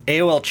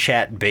AOL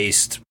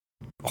chat-based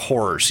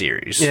horror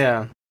series.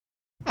 Yeah.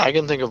 I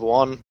can think of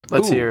one.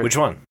 Let's hear it. Which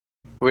one?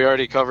 We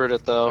already covered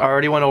it though. I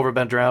already went over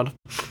Bent Round.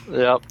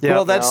 Yep.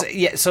 Well, that's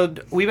so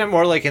we meant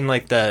more like in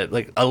like the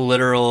like a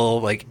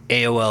literal like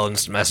AOL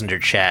Instant Messenger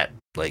chat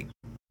like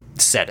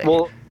setting.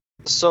 Well,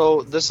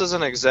 so this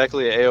isn't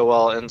exactly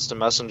AOL Instant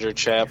Messenger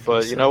chat,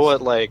 but you know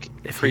what? Like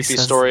creepy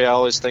story I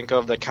always think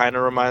of that kind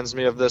of reminds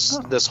me of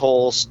this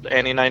whole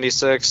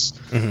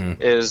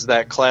Annie96 is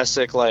that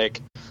classic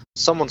like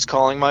someome's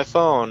calling my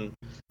phone.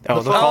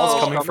 Oh, the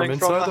call's coming from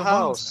inside the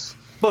house.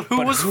 But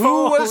who was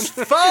phone?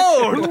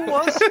 Who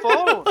was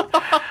phone?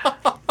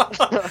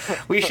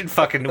 we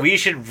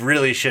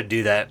should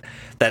do that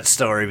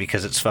story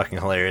because it's fucking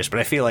hilarious. But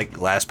I feel like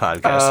last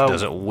podcast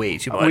does it way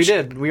too much.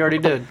 We already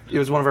did. It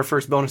was one of our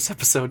first bonus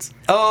episodes.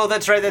 Oh,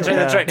 that's right.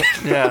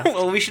 Yeah.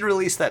 Well, we should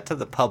release that to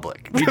the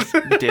public. We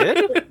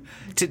did?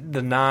 To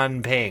the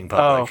non-paying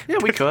public. Oh, yeah,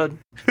 we could.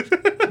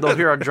 They'll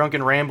hear our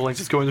drunken ramblings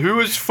just going, who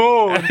is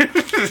phone?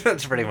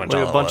 That's pretty much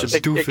like all a bunch of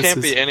doofuses. It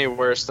can't be any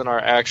worse than our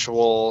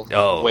actual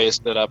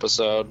wasted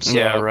episode. So.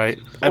 Yeah, right.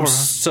 I'm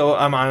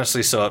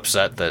honestly so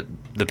upset that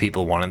the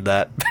people wanted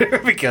that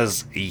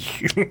because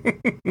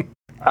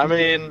I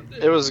mean,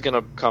 it was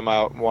gonna come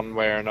out one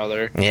way or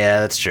another.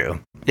 Yeah, that's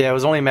true. Yeah, it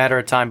was only a matter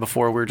of time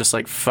before we were just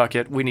like, fuck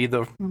it, we need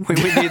we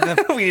need them.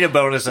 We need a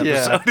bonus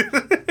episode.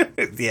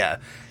 Yeah.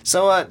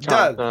 So,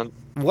 Doug, Content.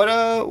 what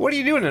are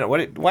you doing in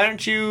it? Why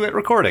aren't you at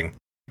recording?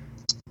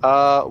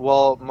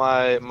 Well,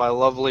 my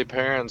lovely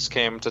parents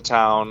came to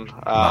town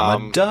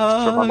Mama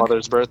Doug. for my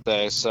mother's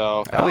birthday,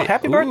 so Oh,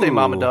 happy birthday,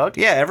 Mama Doug.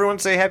 Yeah, everyone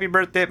say happy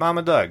birthday,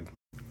 Mama Doug.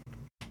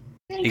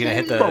 You gonna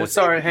hit the Oh,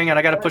 sorry, hang on,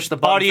 I gotta push the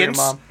button Audience.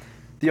 for your mom.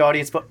 The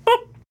audience, but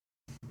oh,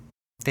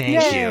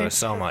 Thank Yay. you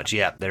so much.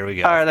 Yeah, there we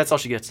go. all right, that's all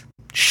she gets.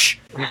 Shh.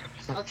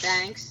 Oh,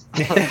 thanks.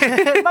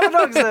 Mama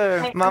Doug's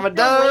there. Hey, Mama I'm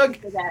still Doug.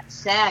 waiting for that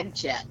SAG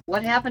check.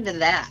 What happened to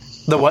that?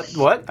 The what?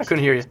 What? I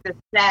couldn't hear you. The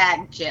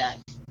SAG check.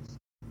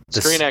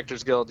 Screen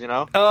Actors Guild, you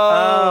know.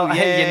 Oh, yeah.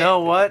 Hey, you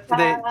know what?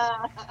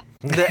 Ah.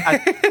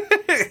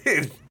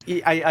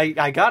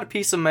 I got a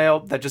piece of mail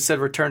that just said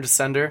return to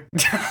sender.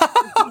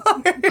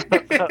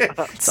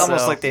 It's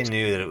almost So- like they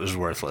knew that it was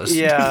worthless.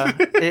 Yeah,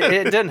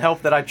 it didn't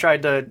help that I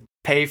tried to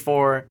pay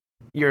for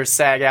your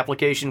SAG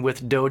application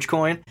with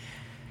Dogecoin,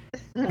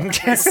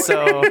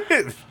 so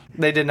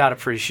they did not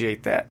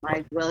appreciate that. Might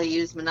as well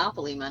use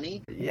Monopoly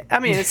money. Yeah, I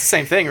mean, it's the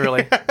same thing,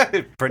 really.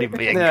 Pretty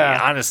big. Yeah.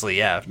 Honestly,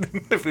 yeah.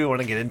 If we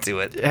want to get into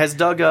it. Has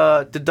Doug?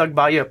 Did Doug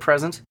buy you a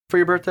present for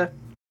your birthday?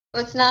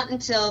 Well, it's not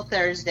until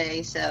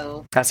Thursday,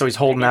 so. That's so he's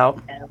holding out.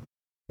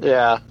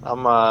 Yeah,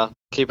 I'm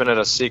keeping it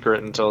a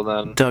secret until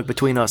then. Doug,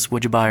 between us,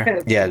 what'd you buy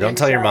her? Yeah, don't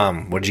tell your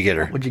mom. What'd you get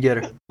her? What'd you get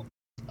her?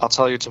 I'll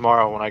tell you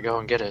tomorrow when I go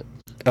and get it.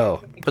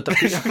 Oh. But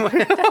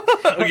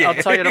I'll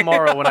tell you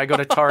tomorrow when I go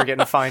to Target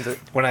and find it.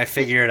 When I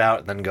figure it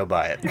out, then go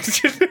buy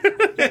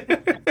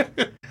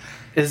it.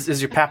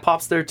 Is your Pap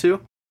Pops there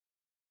too?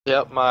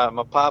 Yep, my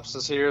pops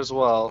is here as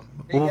well.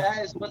 Hey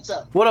guys, what's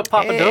up? What up,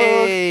 Papa Doug?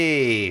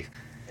 Hey.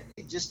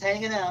 Just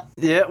hanging out.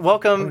 Yeah,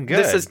 welcome. Oh, good.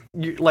 This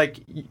is like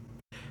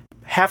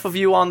half of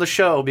you on the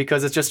show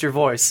because it's just your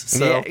voice.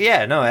 So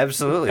Yeah, no,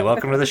 absolutely.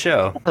 Welcome to the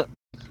show.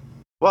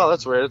 Well,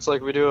 that's weird. It's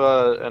like we do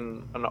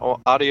an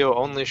audio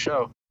only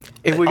show.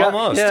 if we got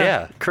Almost,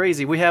 yeah.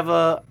 crazy. We have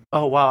a.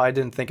 Oh wow, I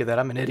didn't think of that.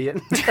 I'm an idiot.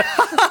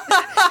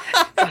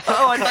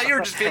 Oh, I thought you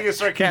were just being a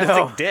sarcastic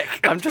No, dick.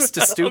 I'm just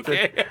a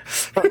stupid.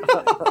 Okay.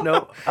 No, You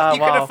could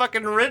wow. have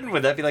fucking ridden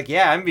with that. Be like,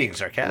 yeah, I'm being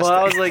sarcastic. Well,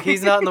 I was like,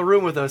 he's not in the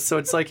room with us, so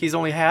it's like he's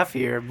only half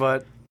here.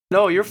 But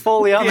no, you're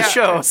fully on the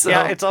show. So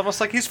Yeah, it's almost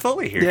like he's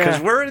fully here because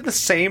Yeah. we're in the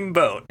same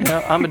boat. No,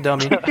 I'm a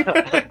dummy.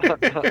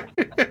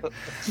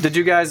 Did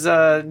you guys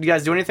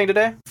do anything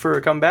today for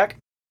a comeback?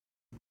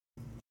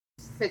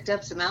 Picked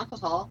up some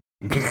alcohol.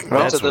 Went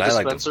That's to the what I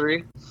like.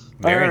 dispensary.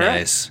 Very All right.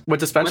 nice. What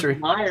dispensary?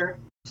 With Meyer,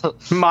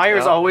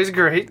 Myers Yeah. always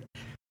great.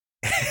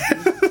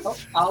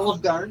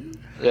 Olive Garden.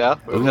 Yeah,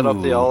 we hit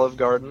up the Ooh. Olive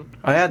Garden.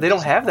 Oh yeah, they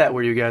don't have that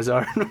where you guys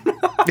are.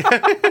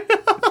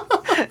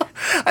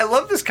 I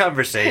love this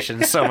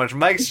conversation so much.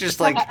 Mike's just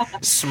like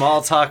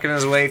small talking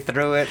his way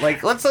through it.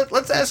 Like, let's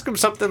ask him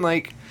something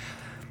like,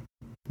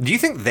 do you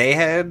think they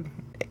had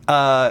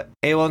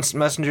AOL Instant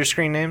Messenger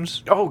screen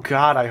names? Oh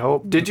God, I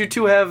hope. Did you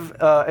two have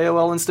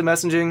AOL Instant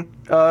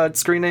Messaging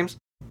screen names?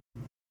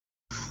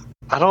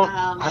 I don't.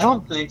 Um, I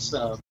don't. think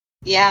so.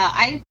 Yeah,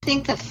 I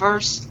think the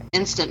first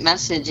instant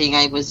messaging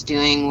I was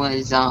doing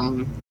was,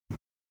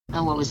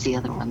 what was the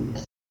other one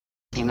that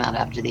came out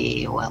after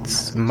the AOL?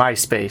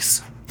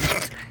 MySpace.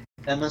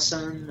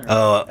 MSN. Or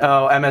Oh,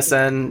 Oh,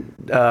 MSN,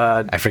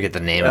 I forget the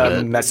name of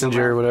it.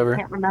 Messenger, I whatever.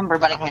 can't remember,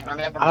 but I can't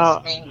remember I the don't-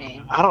 screen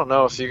name. I don't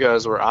know if you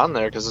guys were on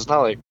there because it's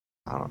not like.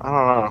 I don't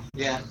know.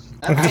 yeah.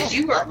 Because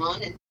you were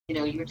on and,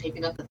 you were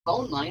taking up the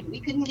phone line. We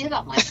couldn't get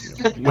on my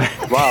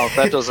Wow,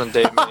 that doesn't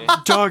date me.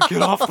 Doug,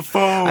 get off the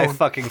phone. I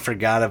fucking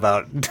forgot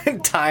about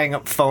tying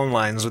up phone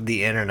lines with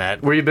the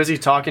internet. Were you busy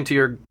talking to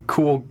your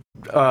cool,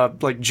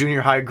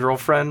 junior high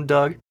girlfriend,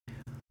 Doug?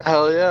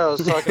 Hell yeah, I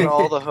was talking to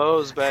all the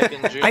hoes back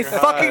in junior I high.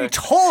 fucking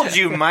told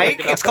you, Mike.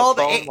 Picking up It's the called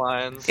phone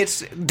lines.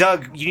 It's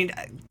Doug.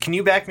 Can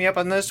you back me up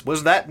on this?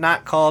 Was that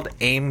not called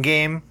Aim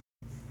Game?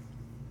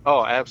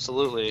 Oh,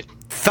 absolutely.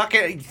 Fuck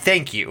it.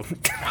 Thank you.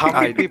 How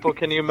many people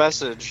can you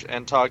message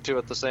and talk to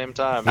at the same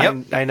time?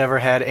 Yep. I never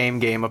had aim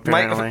game,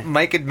 apparently.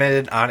 Mike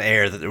admitted on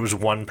air that there was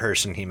one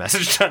person he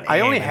messaged on. I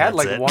AIM, only and had that's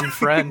like it. one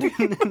friend.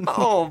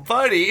 Oh,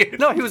 buddy.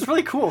 No, he was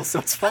really cool, so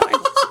it's fine.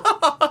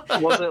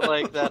 Was it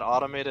like that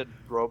automated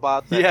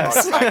robot that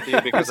Yes. talked back to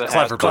you because it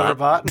has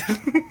Cleverbot.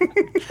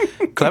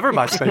 Cleverbot.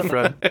 Cleverbot's my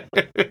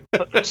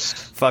friend.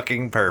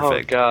 Fucking Oh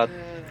perfect. god.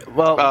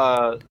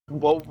 Well,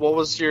 What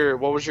was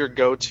your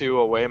go-to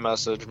away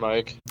message,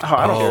 Mike?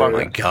 I don't Oh fucking-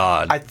 my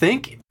god. I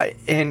think, I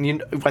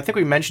think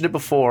we mentioned it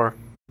before.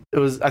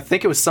 I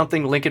think it was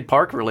something Linkin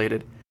Park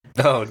related.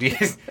 Oh, do you,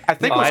 I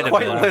think it was Might have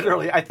quite been.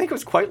 literally. I think it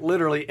was quite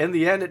literally. In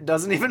the end, it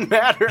doesn't even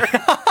matter.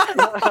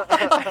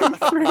 I'm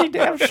pretty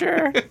damn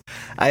sure.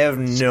 I have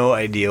no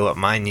idea what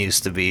mine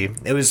used to be.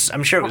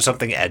 I'm sure it was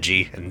something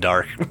edgy and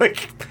dark.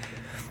 Like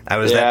I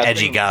was that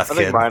edgy goth I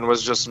think kid. mine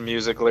was just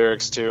music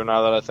lyrics too.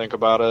 Now that I think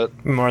about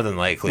it, More than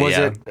likely, Was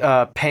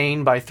yeah. it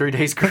Pain by 3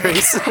 Days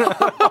Grace? it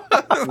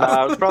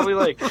was probably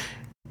like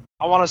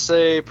I want to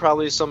say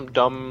probably some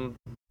dumb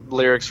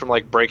lyrics from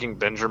like Breaking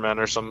Benjamin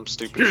or some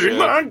stupid shit.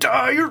 My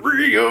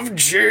diary of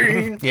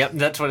Jane. Yep,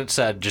 that's what it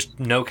said. Just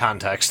no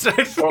context.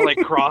 Or like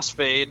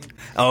Crossfade.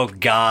 Oh,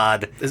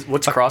 God.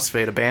 What's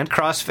Crossfade, a band?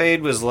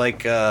 Crossfade was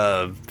like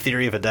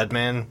Theory of a Dead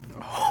Man.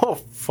 Oh,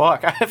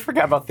 fuck. I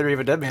forgot about Theory of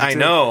a Dead Man, I too.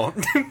 know.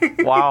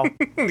 Wow.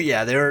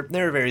 Yeah, they were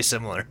very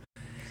similar.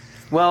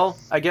 Well,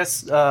 I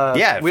guess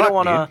Yeah, we don't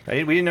want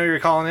to... We didn't know you were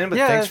calling in, but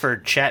Yeah. thanks for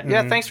chatting.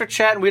 Yeah, thanks for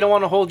chatting. We don't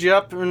want to hold you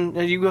up, and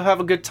you go have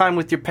a good time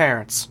with your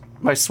parents,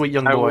 my sweet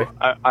young boy.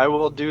 I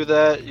will do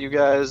that. You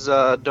guys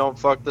don't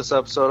fuck this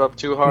episode up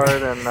too hard,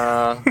 and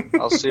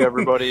I'll see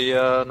everybody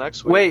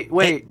next week.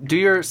 Wait. Do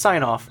your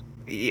sign-off.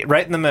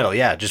 Right in the middle,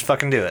 yeah, just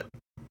fucking do it.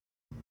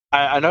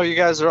 I know you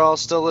guys are all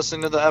still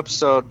listening to the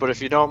episode, but if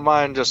you don't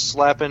mind just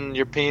slapping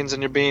your peens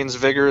and your beans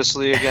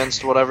vigorously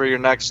against whatever you're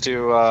next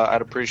to,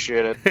 I'd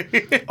appreciate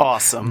it.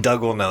 Awesome.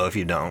 Doug will know if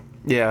you don't.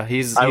 Yeah,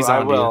 he's I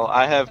on to will. you.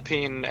 I have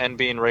peen and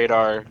bean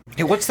radar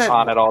Hey, what's that?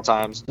 on at all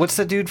times. What's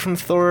the dude from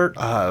Thor?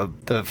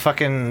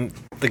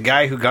 The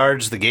guy who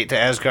guards the gate to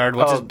Asgard.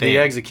 What's his name? The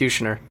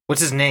Executioner.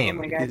 What's his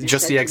name?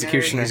 Just the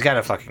Executioner. He's got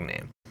a fucking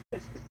name.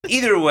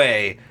 Either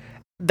way,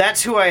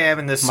 that's who I am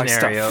in this My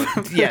scenario.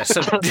 Yeah,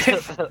 so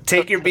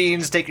take your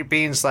beans,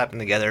 slap them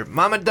together.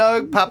 Mama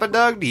Doug, Papa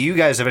Doug, do you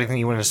guys have anything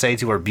you want to say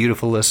to our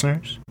beautiful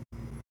listeners?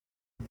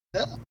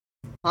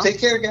 Take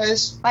care,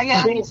 guys. Bye,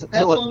 guys. Have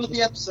fun with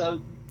the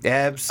episode.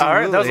 Absolutely.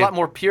 All right, that was a lot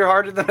more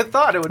pure-hearted than I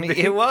thought it would be.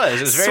 It was.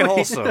 It was very Sweet.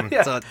 wholesome.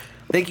 Yeah. So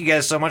thank you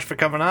guys so much for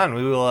coming on.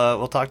 We will.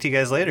 We'll talk to you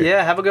guys later.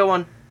 Yeah, have a good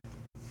one.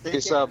 Take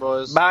Peace care. out,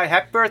 boys. Bye.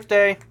 Happy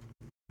birthday.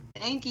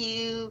 Thank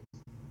you.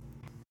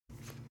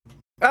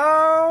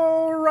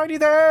 Alrighty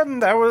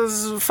then. That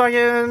was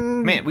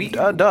fucking Man,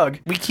 Doug.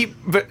 We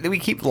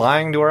keep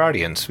lying to our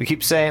audience. We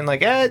keep saying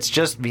like, it's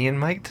just me and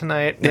Mike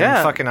tonight. And Yeah.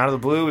 then fucking out of the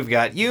blue, we've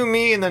got you,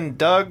 me, and then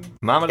Doug,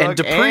 Mama Doug, And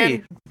Dupree.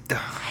 and-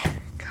 oh,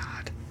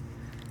 God,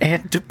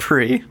 And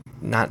Dupree.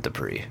 not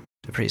Dupree.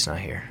 Dupree's not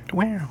here.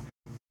 Wow.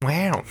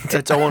 Wow.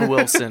 It's Owen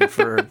Wilson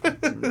for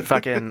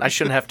fucking. I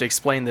shouldn't have to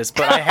explain this,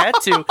 but I had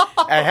to.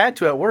 I had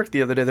to at work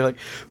the other day. They're like,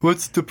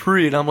 "What's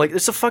Dupree?" And I'm like,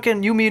 "It's a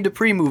fucking You, Me, and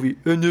Dupree movie.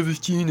 I've never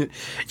seen it.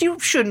 You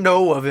should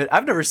know of it.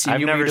 I've never seen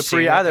I've You, Me, never and seen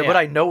Dupree it, either, yeah. but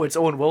I know it's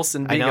Owen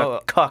Wilson being know.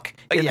 a cuck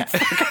in Yeah. the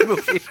fucking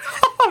movie.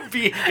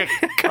 Being a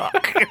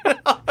cuck.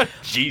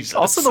 Jesus.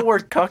 Also, the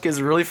word "cuck"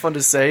 is really fun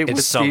to say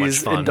with so much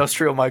these fun.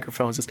 industrial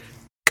microphones. It's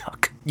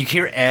cuck. You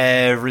hear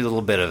every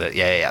little bit of it.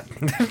 Yeah.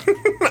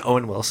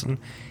 Owen Wilson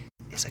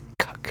is a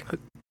cuck.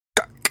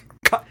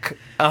 Cuck.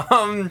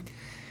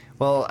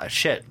 Well,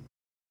 shit.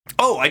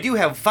 Oh, I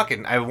have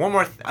one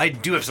more. I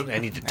do have something I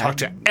need to talk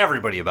to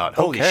everybody about.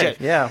 Holy Okay.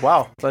 shit. Yeah.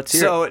 Wow. Let's hear.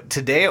 So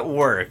today at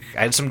work,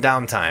 I had some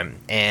downtime,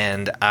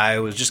 and I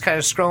was just kind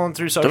of scrolling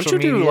through social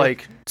Don't you media. do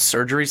like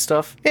surgery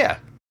stuff? Yeah.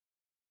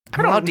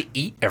 I'm allowed to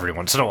eat every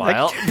once in a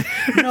while.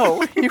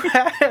 No,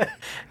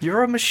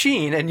 you're a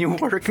machine and you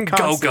work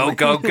constantly.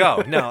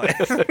 Go. No,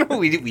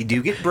 we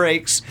do get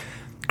breaks.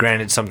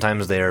 Granted,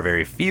 sometimes they are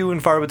very few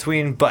and far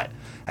between, but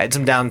I had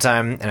some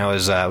downtime, and I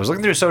was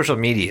looking through social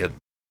media,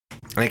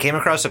 and I came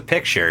across a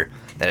picture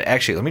that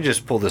actually, let me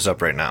just pull this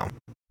up right now.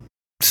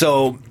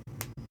 So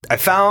I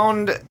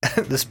found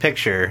this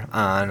picture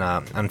on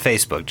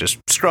Facebook,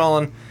 just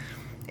scrolling,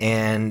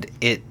 and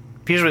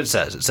here's what it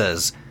says. It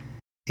says,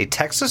 a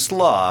Texas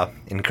law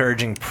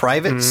encouraging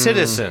private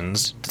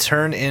citizens to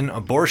turn in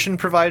abortion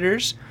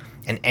providers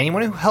and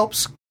anyone who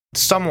helps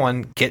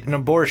someone get an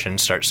abortion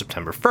starts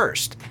September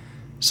 1st.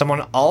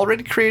 Someone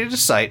already created a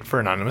site for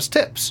anonymous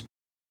tips.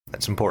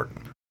 That's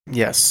important.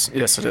 Yes,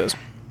 it is.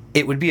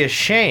 It would be a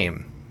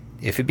shame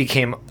if it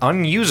became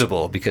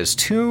unusable because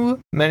too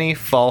many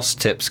false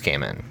tips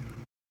came in.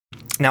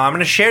 Now, I'm going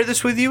to share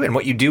this with you, and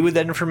what you do with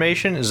that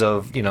information is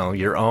of,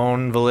 your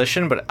own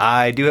volition, but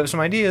I do have some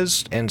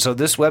ideas. And so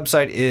this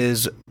website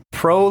is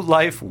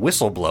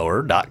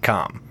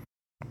prolifewhistleblower.com.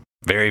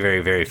 Very, very,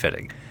 very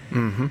fitting.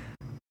 Mm-hmm.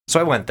 So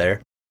I went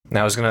there. And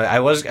I was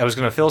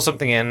gonna fill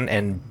something in,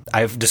 and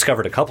I've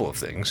discovered a couple of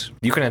things.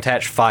 You can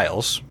attach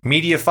files,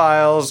 media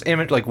files,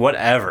 image, like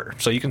whatever.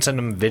 So you can send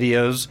them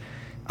videos.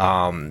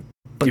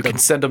 But you can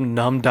send them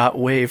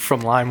num.wave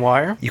from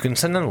LimeWire. You can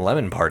send them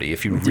Lemon Party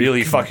if you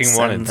really fucking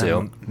wanted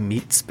to.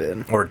 Meat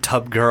Spin. Or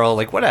Tub Girl,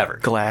 like whatever.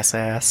 Glass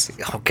Ass.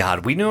 Oh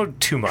God, we know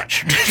too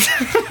much.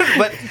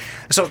 But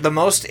so the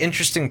most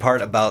interesting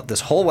part about this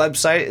whole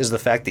website is the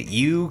fact that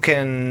you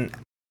can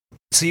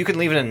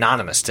leave an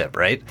anonymous tip,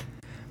 right?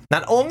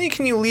 Not only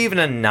can you leave an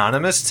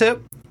anonymous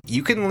tip,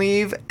 you can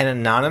leave an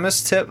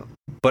anonymous tip,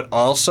 but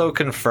also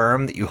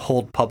confirm that you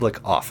hold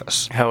public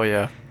office. Hell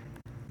yeah.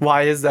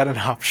 Why is that an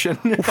option?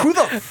 Who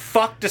the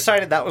fuck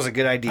decided that was a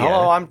good idea?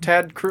 Hello, I'm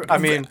Ted Cruz.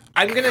 I'm going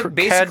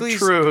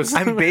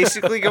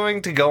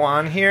to go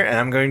on here and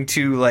I'm going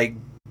to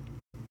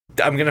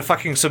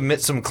fucking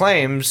submit some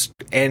claims,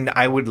 and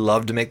I would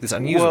love to make this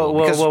unusable.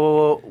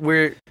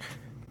 Whoa.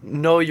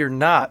 No, you're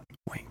not.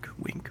 Wink,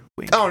 wink,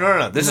 wink. Oh,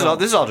 no. This is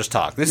all just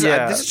talk. This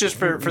is just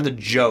for the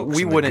jokes.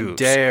 We and the wouldn't goofs.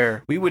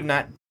 dare. We would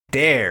not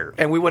dare.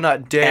 And we would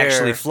not dare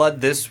actually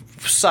flood this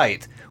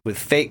site with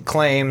fake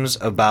claims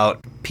about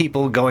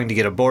people going to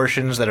get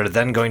abortions that are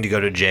then going to go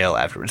to jail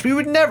afterwards. We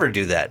would never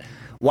do that.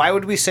 Why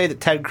would we say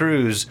that Ted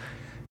Cruz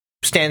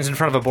stands in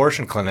front of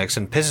abortion clinics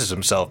and pisses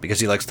himself because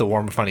he likes the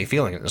warm, funny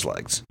feeling in his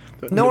legs?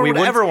 No one would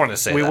ever want to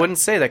say that. We wouldn't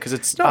say that because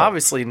it's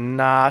obviously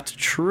not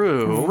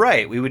true.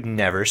 Right. We would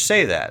never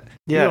say that.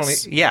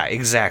 Yes. Yeah,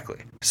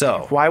 exactly.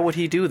 So why would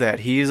he do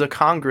that? He's a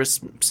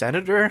Congress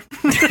senator.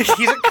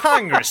 he's a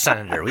Congress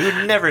senator. We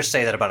would never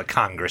say that about a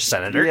Congress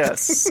senator.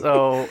 Yes.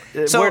 So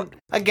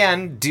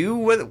again, do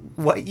with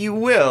what you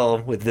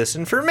will with this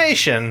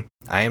information.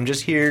 I am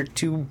just here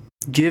to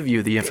give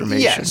you the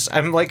information. Yes.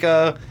 I'm like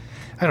one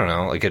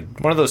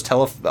of those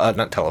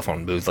not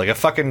telephone booths, like a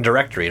fucking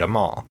directory at a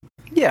mall.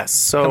 Yes.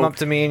 So come up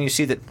to me and you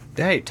see that,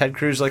 hey, Ted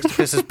Cruz likes to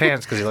piss his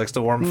pants because he likes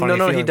the warm, funny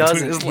feeling. He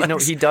doesn't.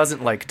 He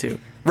doesn't like to.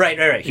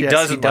 Right. He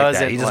doesn't like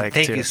that. He doesn't. Like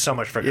thank to. you so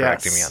much for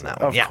correcting me on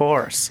that one. Of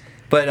course.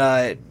 But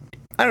I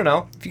don't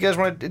know if you guys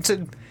want to. It's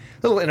a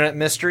little internet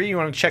mystery. You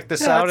want to check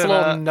this out? It's a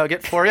little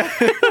nugget for you.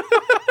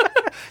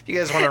 You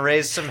guys want to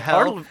raise some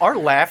hell? Our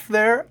laugh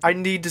there. I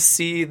need to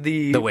see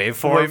the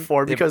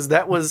waveform because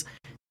that was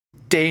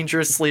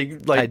dangerously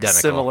identical.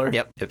 Similar.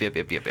 Yep. But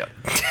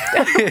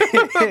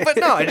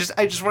no, I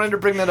just wanted to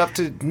bring that up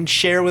to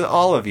share with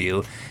all of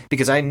you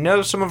because I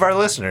know some of our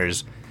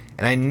listeners,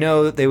 and I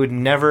know that they would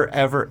never,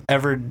 ever,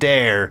 ever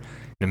dare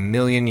in a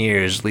million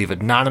years leave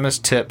anonymous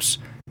tips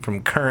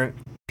from current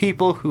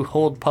people who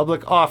hold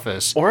public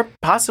office, or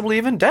possibly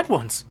even dead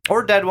ones,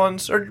 or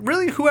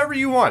really whoever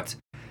you want.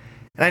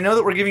 And I know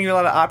that we're giving you a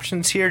lot of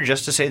options here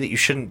just to say that you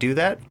shouldn't do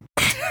that.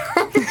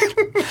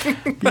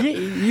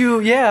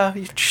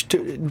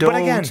 Don't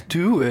again,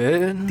 do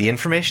it. The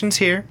information's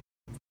here.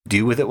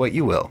 Do with it what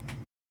you will.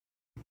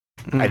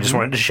 Mm-hmm. I just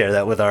wanted to share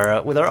that with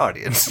our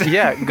audience.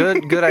 Yeah,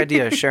 good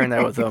idea sharing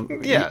that with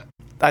them. Yeah.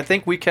 I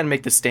think we can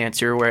make the stance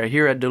here where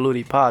here at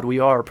DLUTI Pod we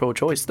are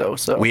pro-choice though.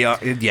 So we are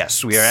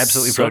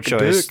absolutely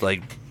pro-choice.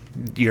 Like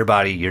your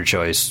body, your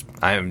choice.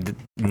 I am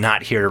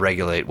not here to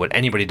regulate what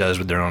anybody does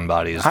with their own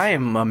bodies. I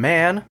am a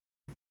man.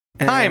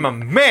 I'm a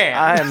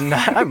man.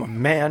 I'm a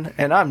man,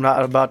 and I'm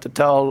not about to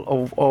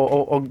tell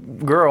a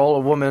girl, a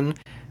woman,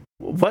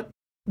 what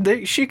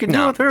she can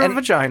do with her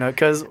vagina,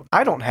 because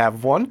I don't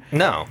have one.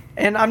 No.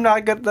 And I'm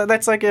not good.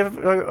 That's like if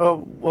a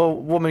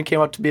woman came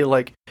up to be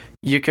like,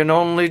 "You can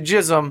only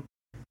jizz them."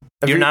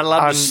 You're not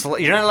allowed to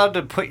you're not allowed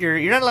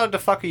to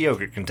fuck a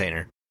yogurt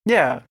container.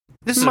 Yeah.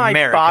 This is my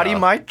America. Body,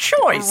 my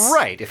choice.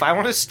 Right. If I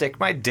want to stick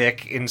my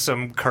dick in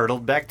some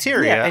curdled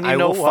bacteria, and I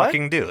will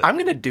fucking do it. I'm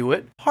going to do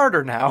it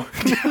harder now.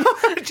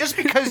 Just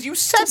because you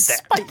said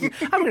that.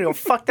 I'm going to go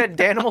fuck that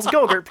Danimals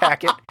Go-Gurt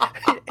packet.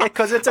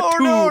 Because it's a tube.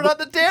 Oh, no, not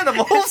the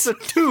Danimals. It's a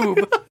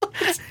tube.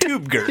 It's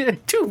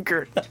tube-gurt.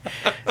 Tube-gurt.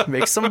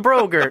 Make some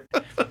bro-gurt.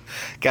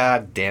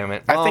 God damn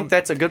it. I think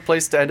that's a good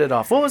place to end it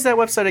off. What was that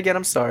website again?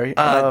 I'm sorry.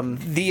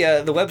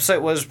 The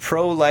website was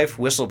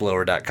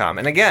prolifewhistleblower.com.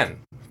 And again,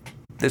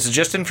 this is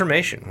just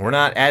information. We're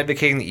not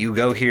advocating that you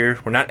go here.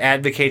 We're not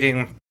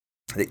advocating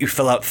that you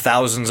fill out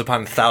thousands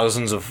upon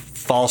thousands of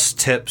false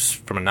tips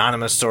from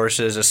anonymous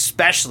sources,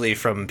 especially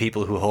from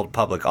people who hold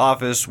public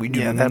office. We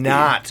do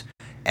not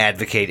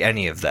advocate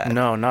any of that.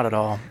 No, not at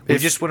all. We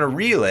just want to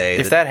relay.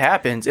 If that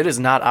happens, it is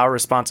not our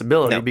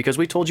responsibility because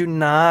we told you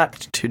not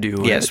to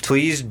do it. Yes,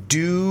 please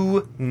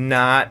do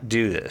not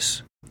do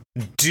this.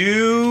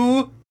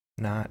 Do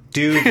not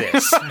do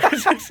this.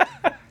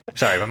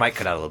 Sorry, my mic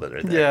cut out a little bit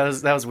right there. Yeah,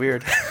 that was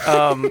weird.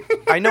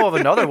 I know of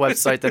another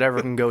website that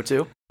everyone can go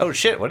to. Oh,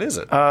 shit, what is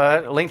it?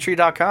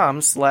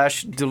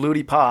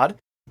 Linktree.com/DLUTIPod,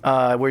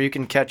 where you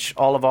can catch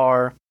all of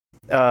our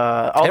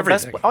all of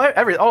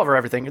our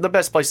everything. The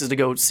best places to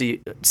go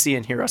see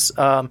and hear us.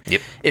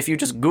 Yep. If you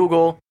just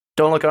Google,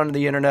 don't look under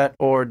the internet,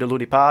 or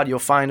DLUTI Pod, you'll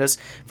find us.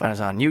 Find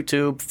us on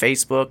YouTube,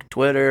 Facebook,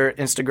 Twitter,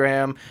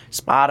 Instagram,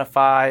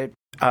 Spotify.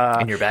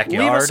 In your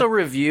backyard. Leave us a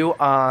review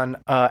on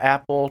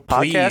Apple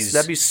Podcasts. Please.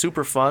 That'd be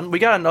super fun. We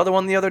got another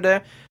one the other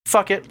day.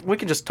 Fuck it. We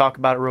can just talk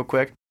about it real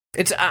quick.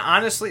 It's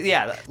honestly,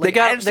 yeah.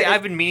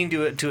 I've been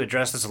meaning to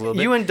address this a little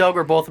bit. You and Doug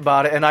were both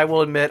about it, and I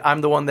will admit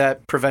I'm the one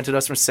that prevented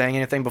us from saying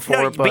anything before.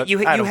 No, but you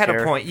had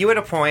care. a point. You had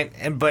a point,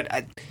 but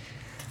I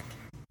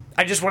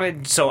just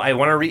wanted. So I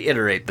want to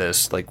reiterate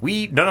this. Like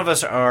none of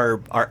us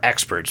are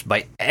experts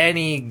by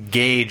any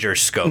gauge or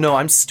scope. No,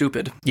 I'm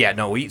stupid. Yeah,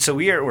 no.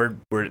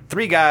 We're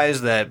three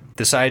guys that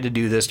decided to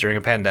do this during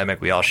a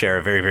pandemic. We all share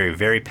a very, very,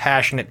 very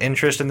passionate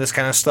interest in this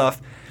kind of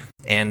stuff,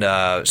 and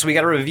so we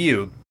got a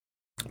review.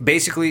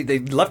 Basically, they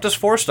left us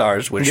 4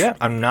 stars, which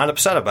I'm not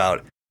upset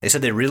about. They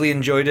said they really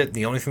enjoyed it.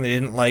 The only thing they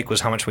didn't like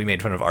was how much we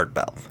made fun of Art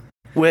Bell.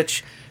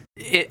 Which,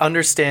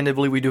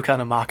 understandably, we do kind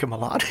of mock him a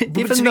lot.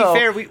 Even to be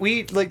fair,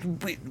 we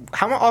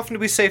how often do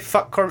we say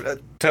fuck?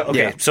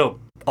 So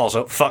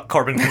Also, fuck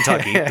Corbin,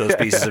 Kentucky, those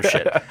pieces of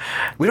shit.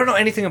 We don't know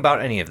anything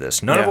about any of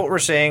this. None of what we're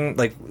saying,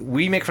 like,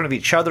 we make fun of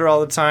each other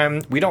all the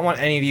time. We don't want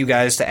any of you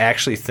guys to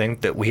actually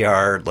think that we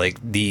are, like,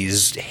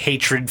 these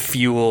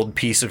hatred-fueled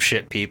piece of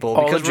shit people.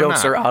 All the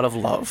jokes are out of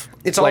love.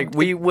 It's like,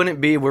 we wouldn't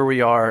be where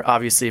we are,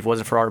 obviously, if it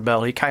wasn't for Art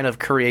Bell. He kind of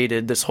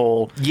created this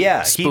whole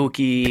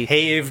spooky... He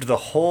paved the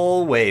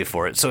whole way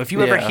for it. So if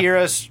you ever hear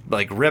us,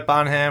 like, rip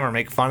on him or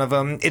make fun of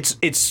him, it's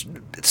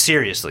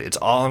seriously, it's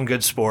all in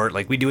good sport.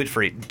 Like, we do it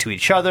to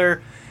each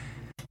other.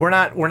 We're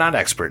not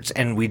experts,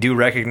 and we do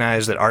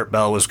recognize that Art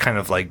Bell was kind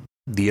of like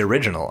the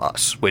original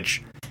us,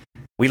 which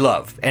we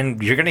love.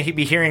 And you're going to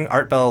be hearing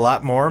Art Bell a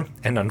lot more,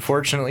 and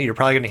unfortunately, you're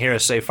probably going to hear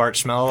us say fart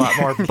smell a lot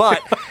more.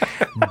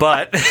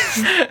 But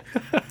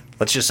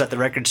let's just set the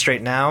record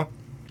straight now.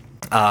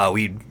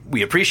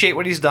 We appreciate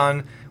what he's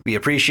done. We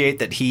appreciate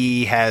that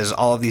he has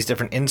all of these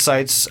different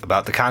insights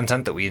about the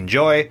content that we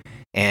enjoy,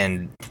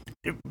 and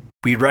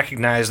we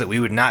recognize that we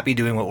would not be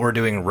doing what we're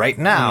doing right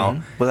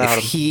now without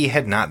if him. he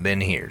had not been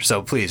here.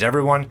 So please,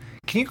 everyone,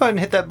 can you go ahead and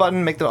hit that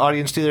button, make the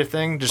audience do their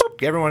thing? Just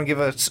everyone give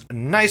us a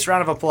nice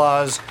round of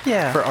applause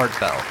for Art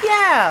Bell.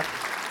 Yeah,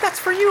 that's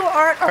for you,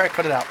 Art. All right,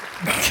 cut it out.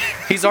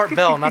 He's Art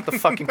Bell, not the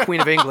fucking Queen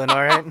of England,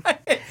 all right?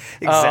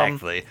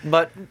 Exactly.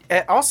 But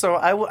also,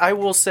 I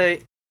will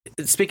say,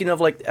 speaking of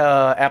like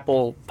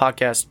Apple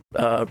podcast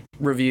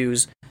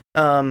reviews,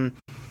 I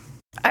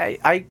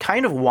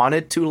kind of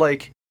wanted to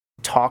like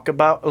talk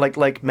about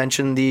like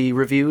mention the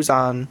reviews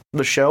on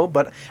the show,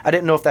 but I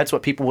didn't know if that's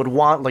what people would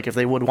want, like if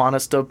they would want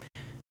us to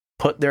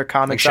put their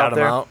comments like out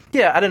there. out.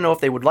 Yeah, I didn't know if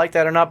they would like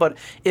that or not, but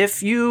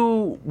if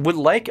you would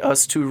like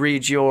us to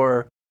read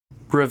your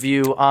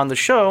review on the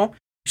show,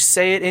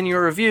 say it in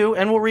your review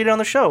and we'll read it on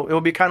the show. It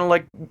will be kind of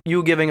like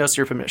you giving us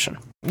your permission.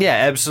 Yeah,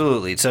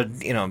 absolutely. So,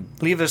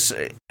 leave us,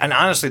 and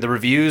honestly, the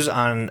reviews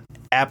on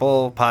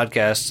Apple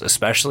Podcasts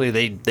especially,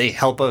 they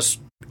help us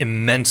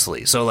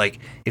immensely. So, like,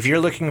 if you're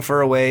looking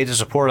for a way to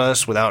support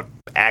us without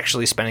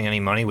actually spending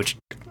any money, which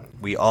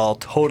we all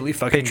totally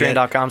fucking get.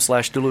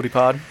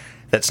 Patreon.com/DLUTIPod.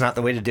 That's not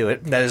the way to do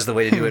it. That is the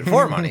way to do it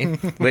for money,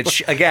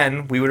 which,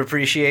 again, we would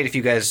appreciate if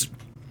you guys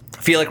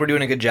feel like we're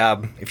doing a good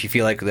job. If you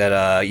feel like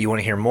that you want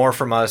to hear more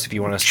from us, if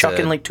you want us Chuck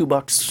to... in like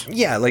 $2.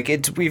 Yeah, like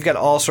we've got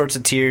all sorts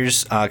of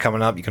tiers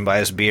coming up. You can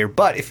buy us beer.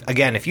 But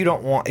if you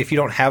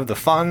don't have the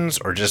funds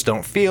or just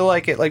don't feel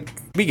like it, like,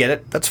 we get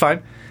it. That's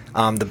fine.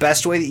 The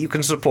best way that you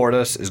can support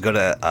us is go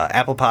to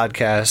Apple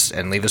Podcasts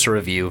and leave us a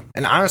review.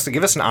 And honestly,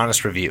 give us an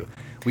honest review.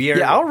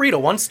 I'll read a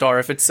 1-star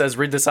if it says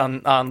read this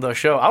on the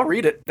show. I'll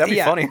read it. That'd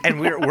be funny.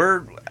 And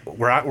we're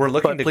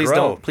looking to please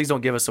grow. Please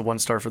don't give us a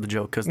 1-star for the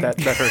joke because that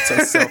hurts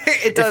us. So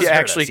It does if you hurt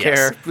actually us,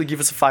 care, yes. please give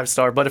us a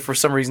 5-star. But if for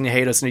some reason you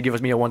hate us and you give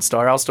us me a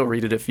 1-star, I'll still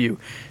read it if you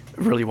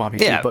really want me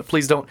to. But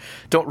please don't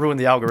ruin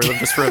the algorithm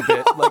just for a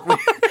bit.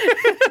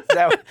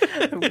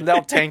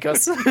 That'll tank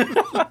us.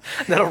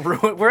 That'll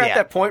ruin. We're at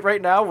that point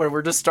right now where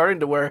we're just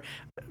starting to where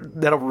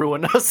that'll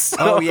ruin us. So.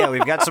 Oh yeah,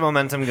 we've got some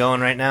momentum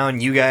going right now,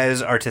 and you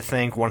guys are to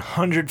thank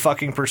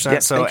 100%.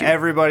 Yes, so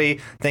everybody,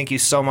 thank you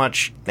so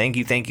much. Thank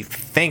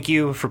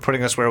you for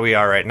putting us where we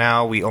are right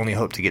now. We only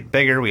hope to get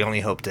bigger. We only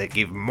hope to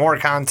give more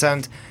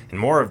content and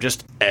more of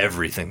just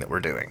everything that we're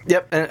doing.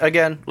 Yep. And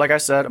again, like I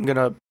said, I'm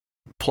gonna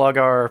plug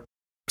our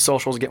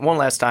socials again one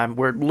last time.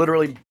 We're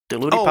literally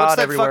DLUTIPod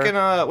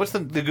everywhere. What's the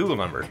Google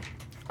number?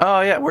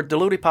 Oh yeah, we're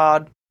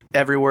DLUTIPod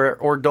everywhere,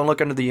 or don't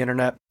look under the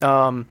internet.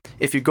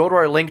 If you go to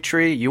our link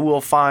tree, you will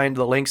find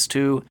the links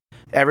to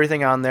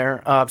everything on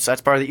there. So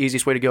that's probably the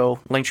easiest way to go.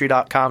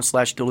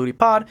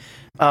 Linktree.com/DLUTIPod.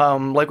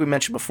 Like we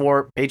mentioned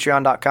before,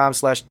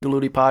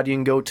 Patreon.com/DLUTIPod. You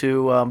can go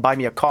to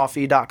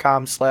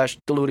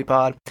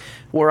BuyMeACoffee.com/DLUTIPod.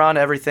 We're on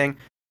everything.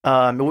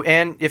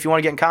 And if you want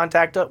to get in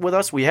contact with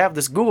us, we have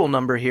this Google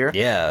number here.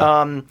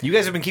 Yeah. You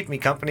guys have been keeping me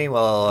company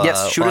while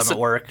shoot us I'm at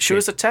work. Shoot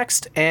us a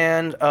text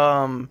and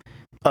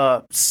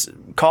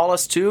call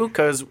us too,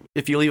 because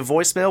if you leave a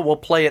voicemail, we'll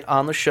play it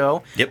on the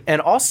show. Yep.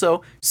 And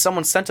also,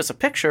 someone sent us a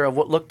picture of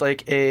what looked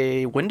like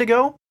a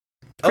Wendigo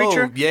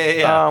creature. Oh,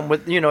 yeah.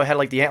 With it had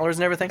like the antlers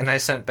and everything. And I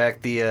sent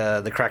back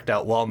the cracked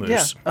out wall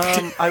moose.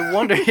 Yeah. I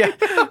wonder. Yeah.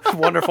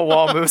 Wonderful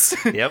wall moose.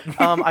 Yep.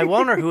 I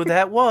wonder who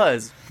that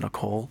was.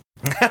 Nicole.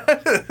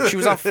 She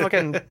was on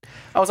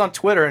I was on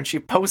Twitter and she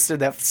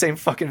posted that same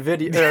fucking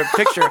video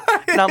picture,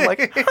 and I'm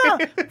like,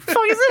 what the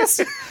fuck is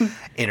this?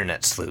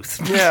 Internet sleuth.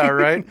 Yeah,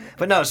 right.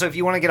 But no, so if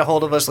you want to get a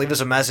hold of us, leave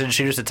us a message,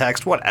 shoot us a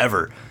text,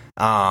 whatever.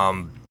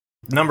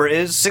 Number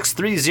is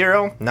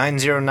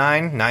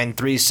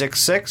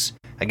 630-909-9366.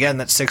 Again,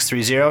 that's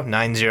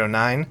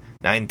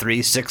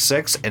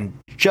 630-909-9366. And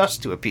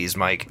just to appease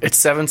Mike,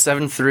 it's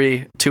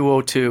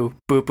 773-202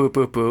 boop boop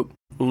boop boop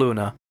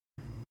Luna.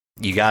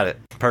 You got it.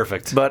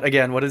 Perfect. But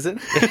again, what is it?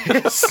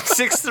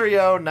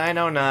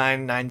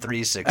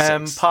 630-909-9366.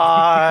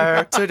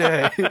 Empire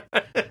Today.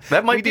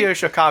 That might be a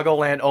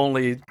Chicagoland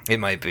only. It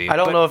might be. I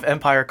don't know if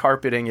Empire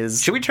Carpeting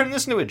is... Should we turn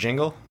this into a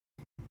jingle?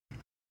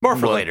 More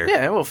for later.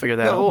 Yeah, we'll figure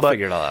that out. We'll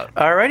figure it all out.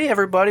 Alrighty,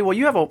 everybody. Well,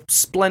 you have a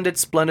splendid,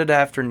 splendid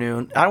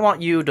afternoon. I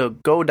want you to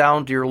go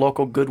down to your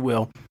local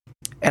Goodwill,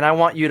 and I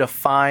want you to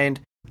find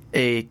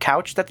a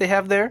couch that they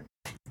have there.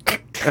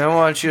 I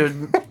want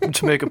you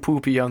to make a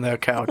poopy on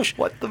that couch.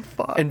 What the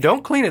fuck? And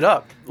don't clean it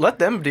up. Let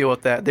them deal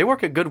with that. They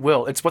work at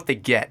Goodwill. It's what they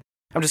get.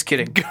 I'm just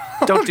kidding.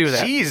 Don't do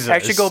that. Jesus.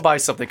 Actually, go buy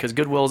something because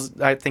Goodwill's,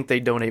 I think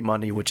they donate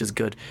money, which is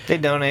good. They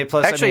donate.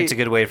 Plus, Actually, it's a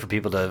good way for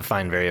people to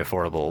find very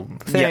affordable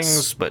things.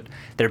 Yes. But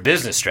their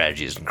business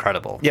strategy is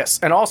incredible. Yes.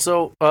 And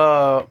also,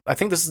 I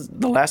think this is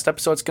the last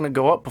episode that's going to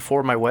go up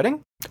before my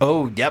wedding.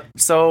 Oh, yep.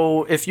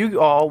 So if you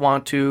all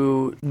want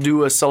to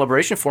do a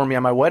celebration for me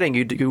on my wedding,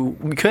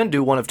 we can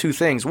do one of two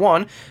things.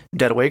 One,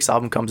 Dead Awake's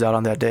album comes out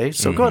on that day.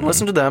 So go ahead and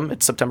listen to them.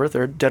 It's September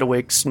 3rd. Dead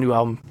Awake's new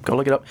album. Go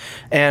look it up.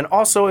 And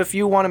also, if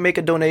you want to make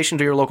a donation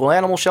to your local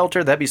animal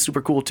shelter, that'd be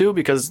super cool too,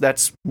 because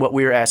that's what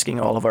we're asking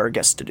all of our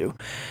guests to do.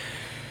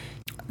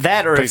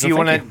 That, or Please if you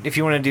and want thank to, if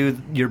you want to do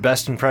your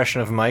best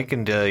impression of Mike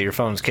into your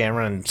phone's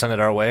camera and send it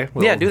our way,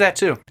 Yeah, do that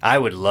too. I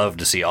would love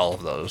to see all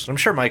of those. I'm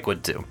sure Mike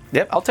would too.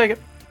 Yep, I'll take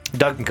it.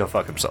 Doug can go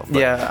fuck himself. But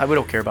Yeah, we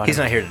don't care about he's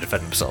him. not here to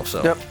defend himself.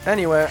 So Yep.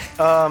 Anyway,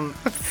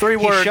 3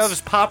 he words.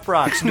 shoves pop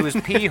rocks into his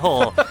pee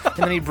hole, and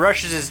then he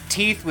brushes his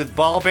teeth with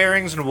ball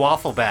bearings and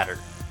waffle batter.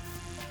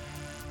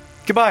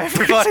 Goodbye,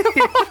 everybody.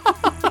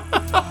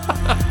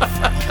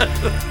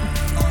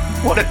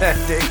 What an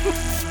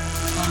ending.